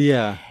episode.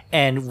 Yeah.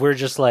 And we're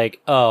just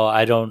like, oh,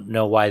 I don't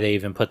know why they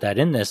even put that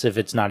in this if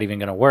it's not even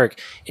going to work.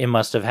 It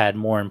must have had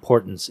more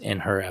importance in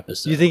her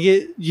episode.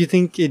 You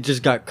think it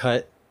just got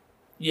cut?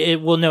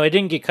 Well, no, it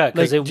didn't get cut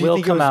because it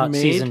will come out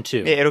season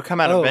 2. It'll come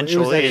out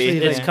eventually.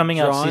 It's coming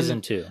out season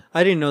 2.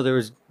 I didn't know there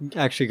was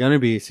actually going to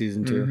be a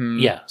season 2.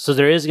 Yeah, so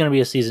there is going to be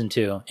a season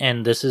 2,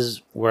 and this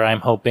is where I'm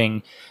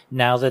hoping,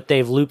 now that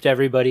they've looped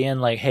everybody in,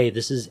 like, hey,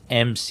 this is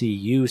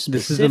MCU specific.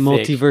 This is the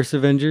Multiverse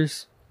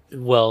Avengers?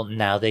 Well,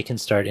 now they can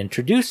start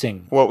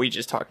introducing what we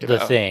just talked about,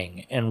 the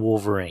Thing and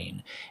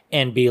Wolverine,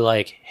 and be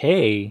like,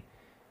 hey,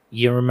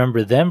 you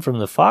remember them from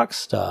the Fox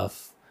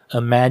stuff?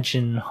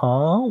 Imagine,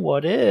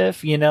 what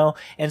if, you know?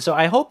 And so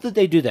I hope that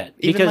they do that.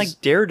 Even like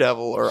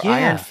Daredevil or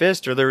Iron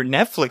Fist or their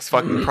Netflix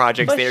fucking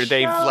projects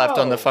they've left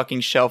on the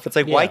fucking shelf. It's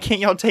like, why can't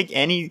y'all take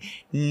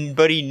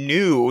anybody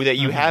new that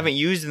you haven't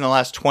used in the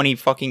last 20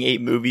 fucking 8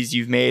 movies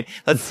you've made?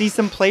 Let's see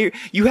some player.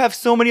 You have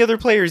so many other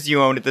players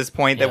you own at this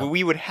point that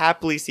we would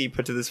happily see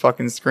put to this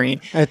fucking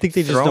screen. I think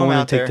they just don't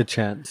want to take the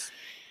chance.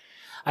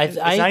 It's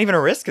not even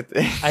a risk at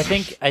this. I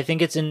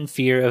think it's in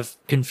fear of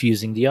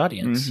confusing the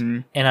audience.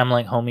 And I'm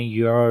like, homie,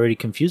 you're already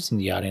confusing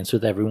the audience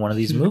with every one of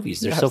these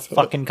movies. They're so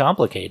fucking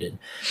complicated.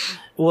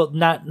 Well,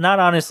 not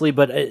honestly,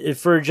 but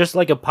for just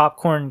like a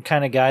popcorn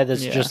kind of guy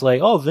that's just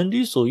like, oh, Vin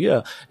Diesel,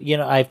 you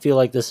know, I feel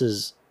like this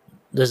is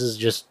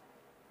just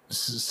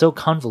so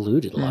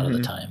convoluted a lot of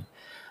the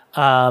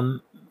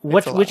time.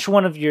 Which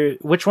one of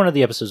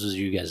the episodes was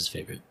you guys'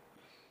 favorite?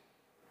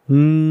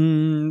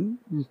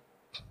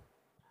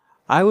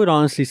 I would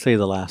honestly say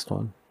the last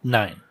one.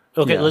 9.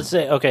 Okay, let's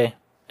say,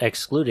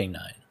 excluding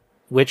 9.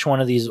 which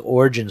one of these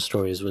origin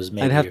stories was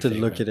maybe I'd have your to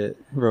favorite? look at it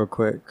real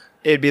quick.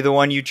 It'd be the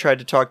one you tried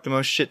to talk the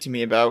most shit to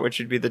me about, which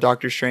would be the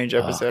Doctor Strange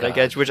episode, I God.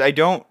 guess. Which I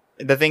don't.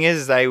 The thing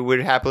is I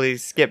would happily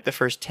skip the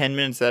first 10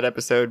 minutes of that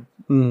episode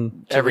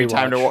every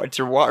time to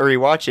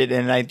rewatch it,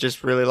 and I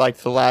just really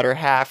liked the latter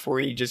half where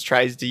he just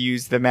tries to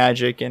use the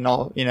magic and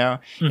all,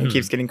 and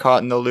keeps getting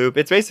caught in the loop.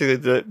 It's basically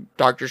the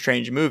Doctor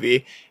Strange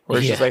movie where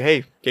it's just like,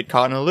 hey, get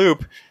caught in a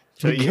loop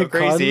till you go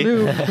crazy.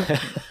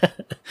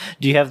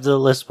 Do you have the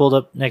list pulled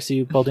up next to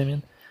you, Paul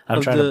Damien? I'm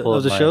Of trying the- to pull of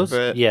up the mine. shows?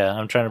 But- Yeah,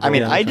 I'm trying to. Pull I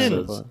mean, up I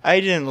episodes.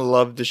 didn't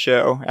love the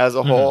show as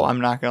a whole. I'm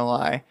not gonna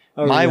lie.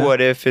 Oh, My yeah? what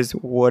if is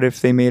what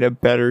if they made a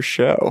better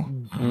show?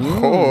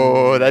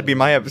 Oh, that'd be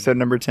my episode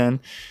number 10.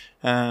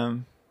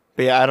 But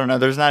yeah, I don't know.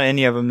 There's not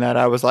any of them that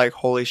I was like,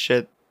 holy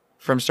shit,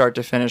 from start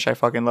to finish. I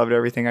fucking loved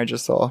everything I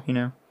just saw.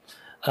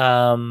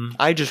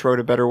 I just wrote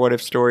a better what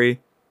if story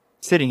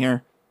sitting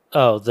here.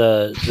 Oh,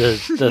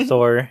 the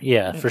Thor,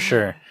 yeah, for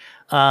sure.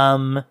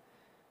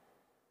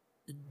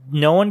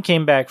 No one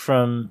came back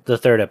from the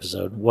third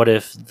episode. What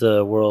if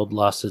the world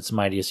lost its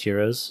mightiest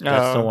heroes?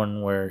 That's the Oh.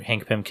 one where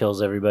Hank Pym kills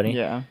everybody.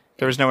 Yeah,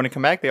 there was no one to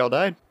come back. They all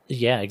died.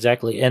 Yeah,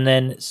 exactly. And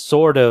then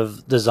sort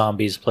of the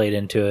zombies played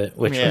into it,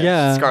 which was,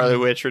 Yeah. Scarlet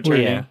Witch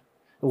returning. yeah.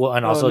 Well,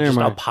 and also never just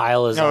a mind.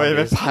 pile of No, zombies.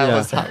 it's a pile Yeah.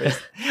 of zombies.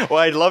 Well,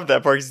 I love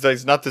that part because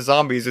it's not the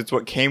zombies; it's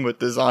what came with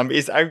the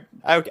zombies.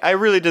 I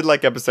really did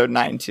like episode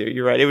 9 too.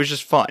 You're right; it was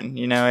just fun.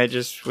 It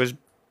just was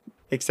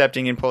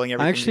accepting and pulling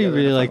everything. I actually together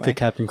in really a fun liked the way.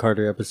 Captain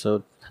Carter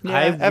episode. Yeah,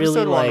 I really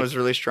episode 1 liked- was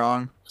really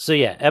strong. So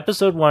yeah,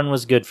 episode 1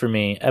 was good for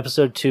me.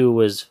 Episode 2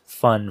 was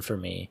fun for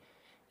me.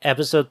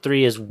 Episode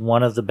 3 is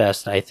one of the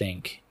best, I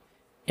think.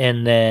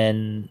 And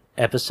then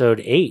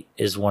episode 8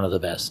 is one of the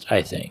best,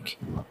 I think.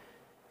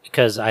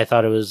 Because I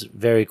thought it was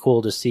very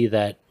cool to see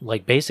that,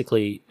 like,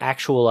 basically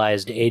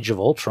actualized Age of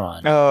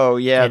Ultron. Oh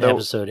yeah, In the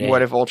episode 8.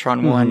 What if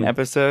Ultron 1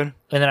 episode?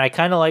 And then I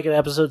kind of like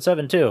episode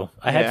 7 too.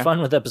 I had Yeah.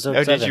 fun with episode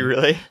Oh, 7. did you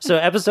really? So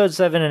episode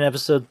 7 and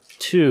episode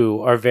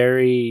 2 are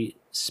very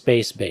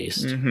space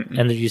based,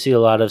 and you see a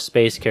lot of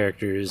space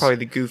characters, Probably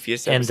the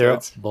goofiest and they're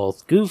episodes.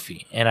 both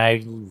goofy. And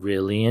I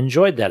really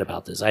enjoyed that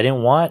about this. I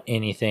didn't want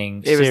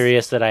anything It was-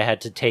 serious that I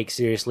had to take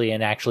seriously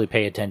and actually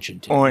pay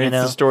attention to. Oh, and you it's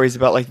know? the stories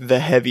about like the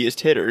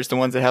heaviest hitters, the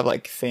ones that have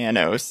like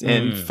Thanos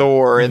and Mm.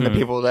 Thor, and Mm-hmm. the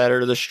people that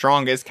are the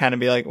strongest. Kind of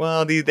be like,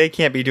 well, they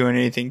can't be doing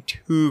anything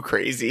too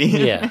crazy.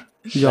 Yeah.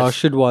 Y'all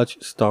should watch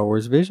Star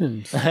Wars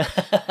Visions.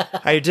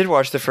 I did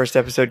watch the first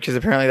episode because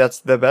apparently that's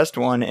the best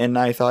one, and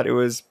I thought it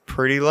was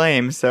pretty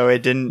lame. So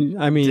it didn't.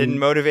 I mean, didn't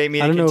motivate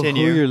me I to don't know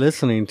continue. who you're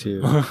listening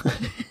to.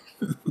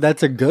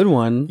 That's a good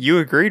one. You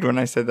agreed when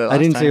I said that. Last I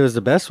didn't time. say it was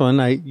the best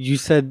one. You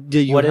said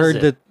that you What is heard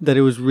it? that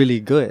it was really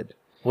good.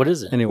 What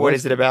is it? And it What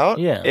was is it about?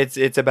 Yeah.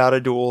 it's about a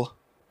duel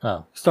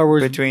Oh. Star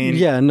Wars between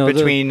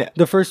between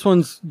the first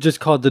one's just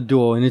called The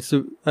Duel, and it's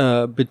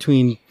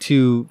between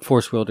two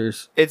force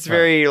wielders. It's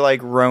very like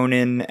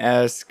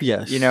Ronin-esque.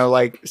 Yes.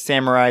 Like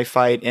samurai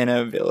fight in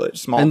a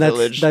small And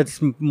village.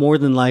 that's more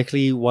than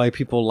likely why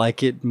people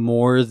like it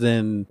more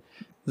than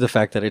the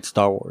fact that it's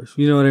Star Wars.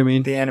 You know what I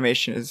mean? The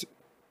animation is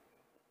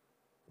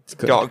It's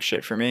good. dog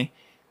shit for me.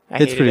 It's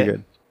hated pretty it.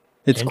 good.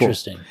 It's cool.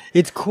 Interesting.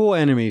 It's cool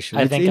animation.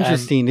 I It's think I'm-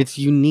 interesting. It's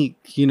unique.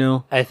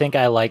 I think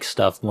I like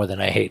stuff more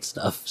than I hate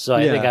stuff. So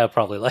I Yeah. think I'll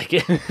probably like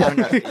it. I don't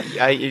know.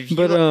 If you,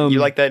 But, you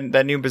like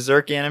that new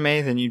Berserk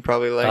anime, then you'd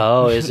probably like.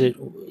 Oh, is it?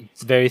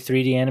 It's very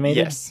 3D animated.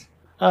 Yes.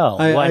 Oh,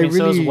 well, I I mean,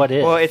 so is really- What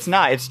If? Well, it's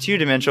not. It's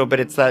 2-dimensional,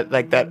 but it's that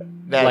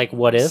Like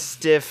What If?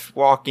 stiff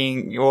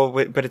walking.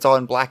 But it's all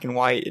in black and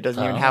white. It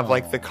doesn't even have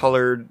like the Oh.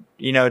 colored.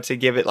 To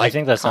give it like. I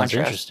think that sounds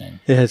contrast. interesting.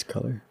 It has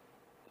color.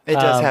 It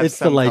does have It's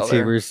the some color.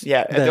 lightsabers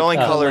Yeah, that, the only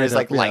color light is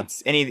like up, yeah.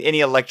 lights. Any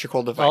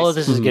electrical device. All of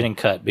this is getting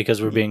cut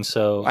because we're being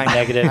so I-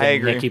 negative I and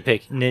agree.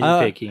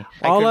 nitpicky.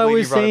 All couldn't I believe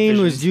was you brought up saying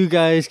was Visions. you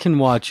guys can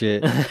watch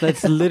it.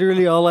 That's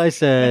literally all I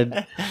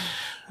said.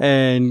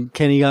 And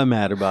Kenny got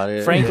mad about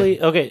it. Frankly,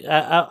 okay,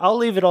 I'll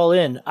leave it all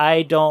in.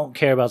 I don't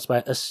care about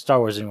Star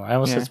Wars anymore. I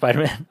almost Yeah. said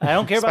Spider-Man. I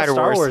don't care about Spider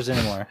Star Wars. Wars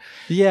anymore.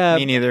 Yeah,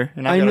 Me neither.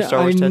 And I I've got know, a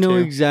Star Wars I know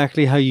tattoo.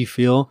 exactly how you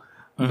feel,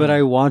 but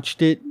I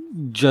watched it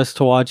just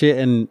to watch it,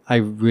 and I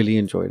really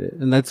enjoyed it.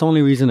 And that's the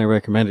only reason I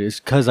recommend it is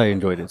because I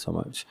enjoyed it so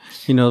much.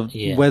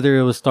 Yeah. Whether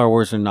it was Star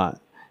Wars or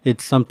not,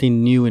 it's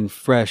something new and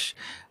fresh,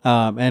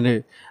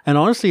 and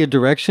honestly, a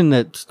direction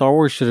that Star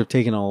Wars should have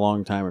taken a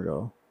long time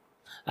ago.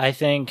 I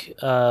think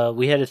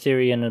we had a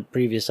theory in a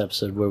previous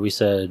episode where we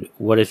said,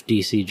 what if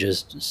DC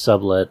just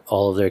sublet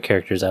all of their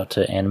characters out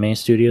to anime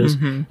studios?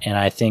 Mm-hmm. And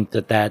I think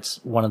that that's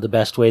one of the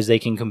best ways they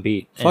can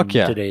compete Fuck in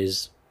yeah.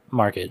 today's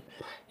market.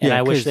 And Yeah,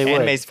 I wish 'cause they would.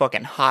 Anime's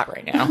fucking hot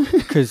right now.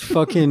 Because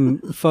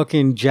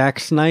fucking Jack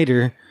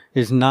Snyder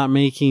is not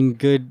making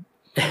good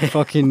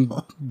fucking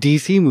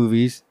DC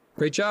movies.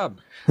 Great job.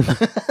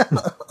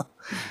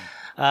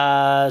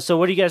 So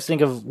what do you guys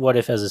think of What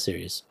If as a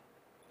series?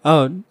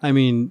 Oh, I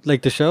mean,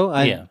 like the show?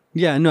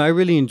 Yeah. No, I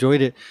really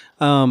enjoyed it.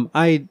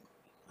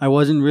 I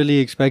wasn't really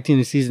expecting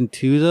a season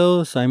 2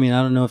 though, so I mean,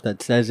 I don't know if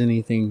that says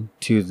anything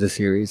to the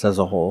series as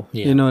a whole.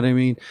 Yeah. You know what I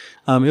mean?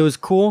 It was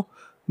cool,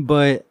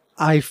 but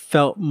I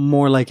felt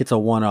more like it's a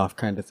one-off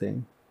kind of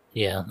thing.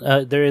 Yeah,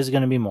 there is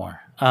going to be more.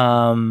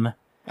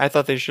 I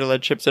thought they should have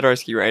let Chip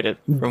Zdarsky write it,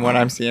 from what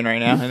I'm seeing right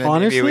now. And then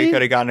Honestly? maybe we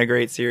could have gotten a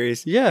great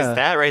series. Yeah. 'Cause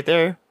that right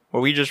there,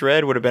 what we just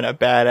read, would have been a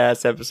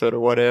badass episode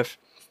of What If.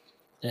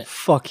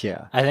 Fuck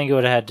yeah. I think it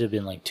would have had to have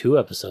been like 2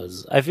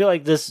 episodes. I feel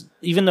like this,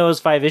 even though it was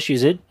 5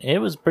 issues,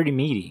 it was pretty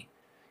meaty,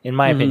 in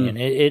my opinion.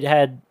 It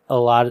had a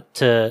lot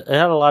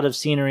of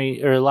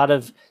scenery or a lot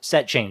of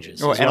set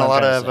changes. Oh, is and what a I'm lot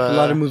trying to of, say. A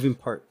lot of moving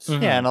parts.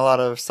 Yeah, and a lot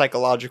of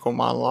psychological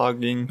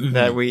monologuing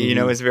that we,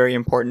 is very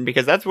important,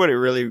 because that's what it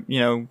really,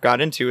 got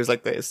into, is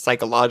like the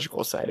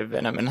psychological side of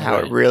Venom, and how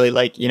it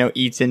really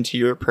eats into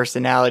your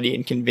personality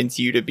and convince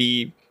you to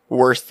be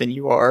worse than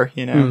you are,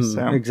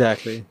 so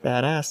Exactly.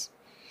 badass.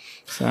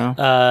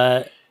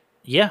 So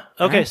yeah.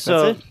 Okay. right,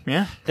 So that's it.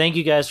 Yeah. thank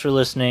you guys for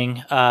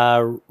listening.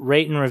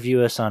 Rate and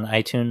review us on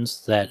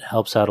iTunes. That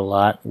helps out a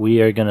lot.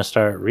 We are going to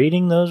start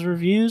reading those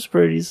reviews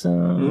pretty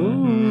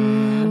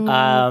soon.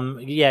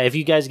 Yeah. If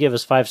you guys give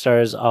us 5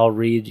 stars, I'll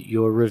read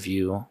your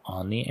review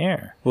on the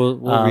air. We'll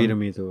read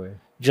them either way.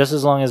 Just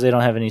as long as they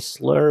don't have any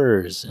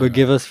slurs. But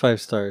give us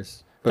 5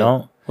 stars.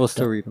 But we'll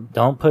still read them.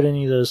 Don't put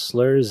any of those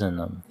slurs in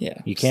them. Yeah.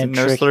 You can't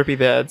no Slurpee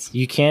bads.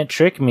 You can't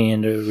trick me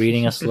into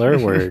reading a slur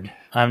word.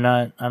 I'm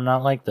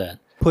not like that.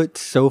 Put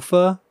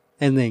sofa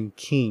and then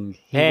king.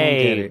 He won't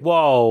get Hey, it.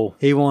 whoa.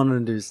 He won't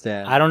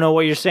understand. I don't know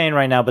what you're saying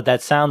right now, but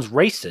that sounds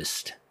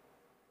racist.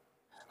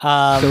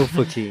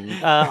 Sofa king.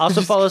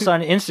 Also follow us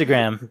on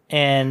Instagram,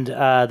 and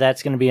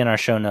that's going to be in our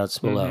show notes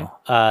below.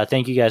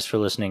 Thank you guys for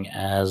listening,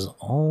 as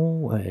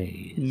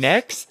always.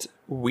 Next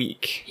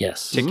week,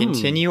 Yes. to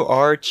continue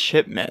our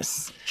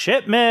Chipmas,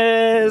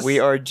 Chipmas! we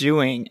are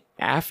doing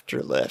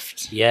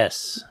Afterlift,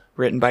 Yes.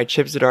 written by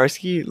Chip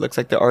Zdarsky. Looks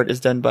like the art is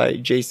done by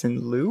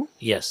Jason Liu.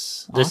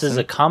 Yes. This is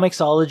a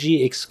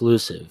Comixology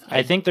exclusive.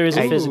 I think there is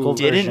a physical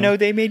version. Didn't know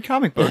they made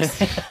comic books.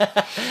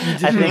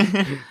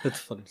 That's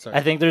funny. Sorry.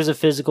 I think there's a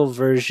physical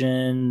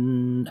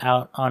version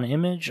out on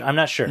Image. I'm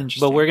not sure,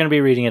 Interesting. but we're going to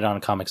be reading it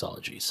on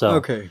Comixology. So,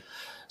 Okay.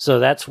 so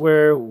that's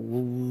where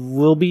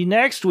we'll be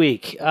next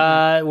week.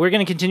 We're going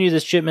to continue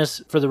this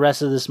Chipmas for the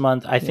rest of this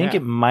month. I think Yeah.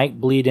 it might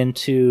bleed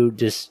into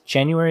this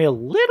January a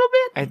little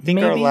bit. I think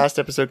our maybe? last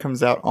episode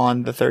comes out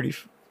on the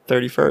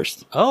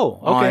 31st. Oh,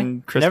 okay.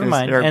 On Christmas, Never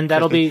mind. or And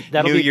that'll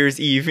Christmas- be New Year's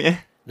Eve.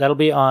 that'll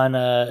be on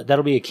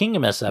that'll be a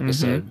Kingdomus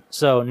episode.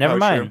 So never Oh,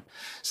 mind. true.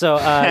 So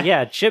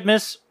yeah,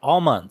 Chipmas all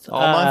month.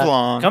 All month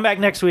long. Come back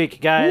next week,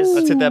 guys.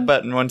 Let's hit that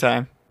button one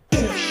time.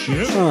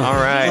 All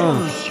right.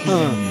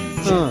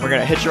 We're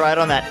going to hitch a ride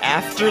on that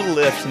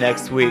Afterlift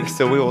next week.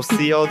 So we will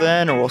see y'all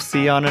then, or we'll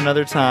see you on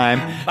another time.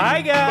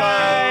 Bye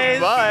guys.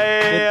 Bye.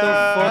 Get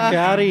the fuck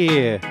out of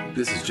here.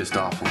 This is just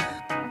awful.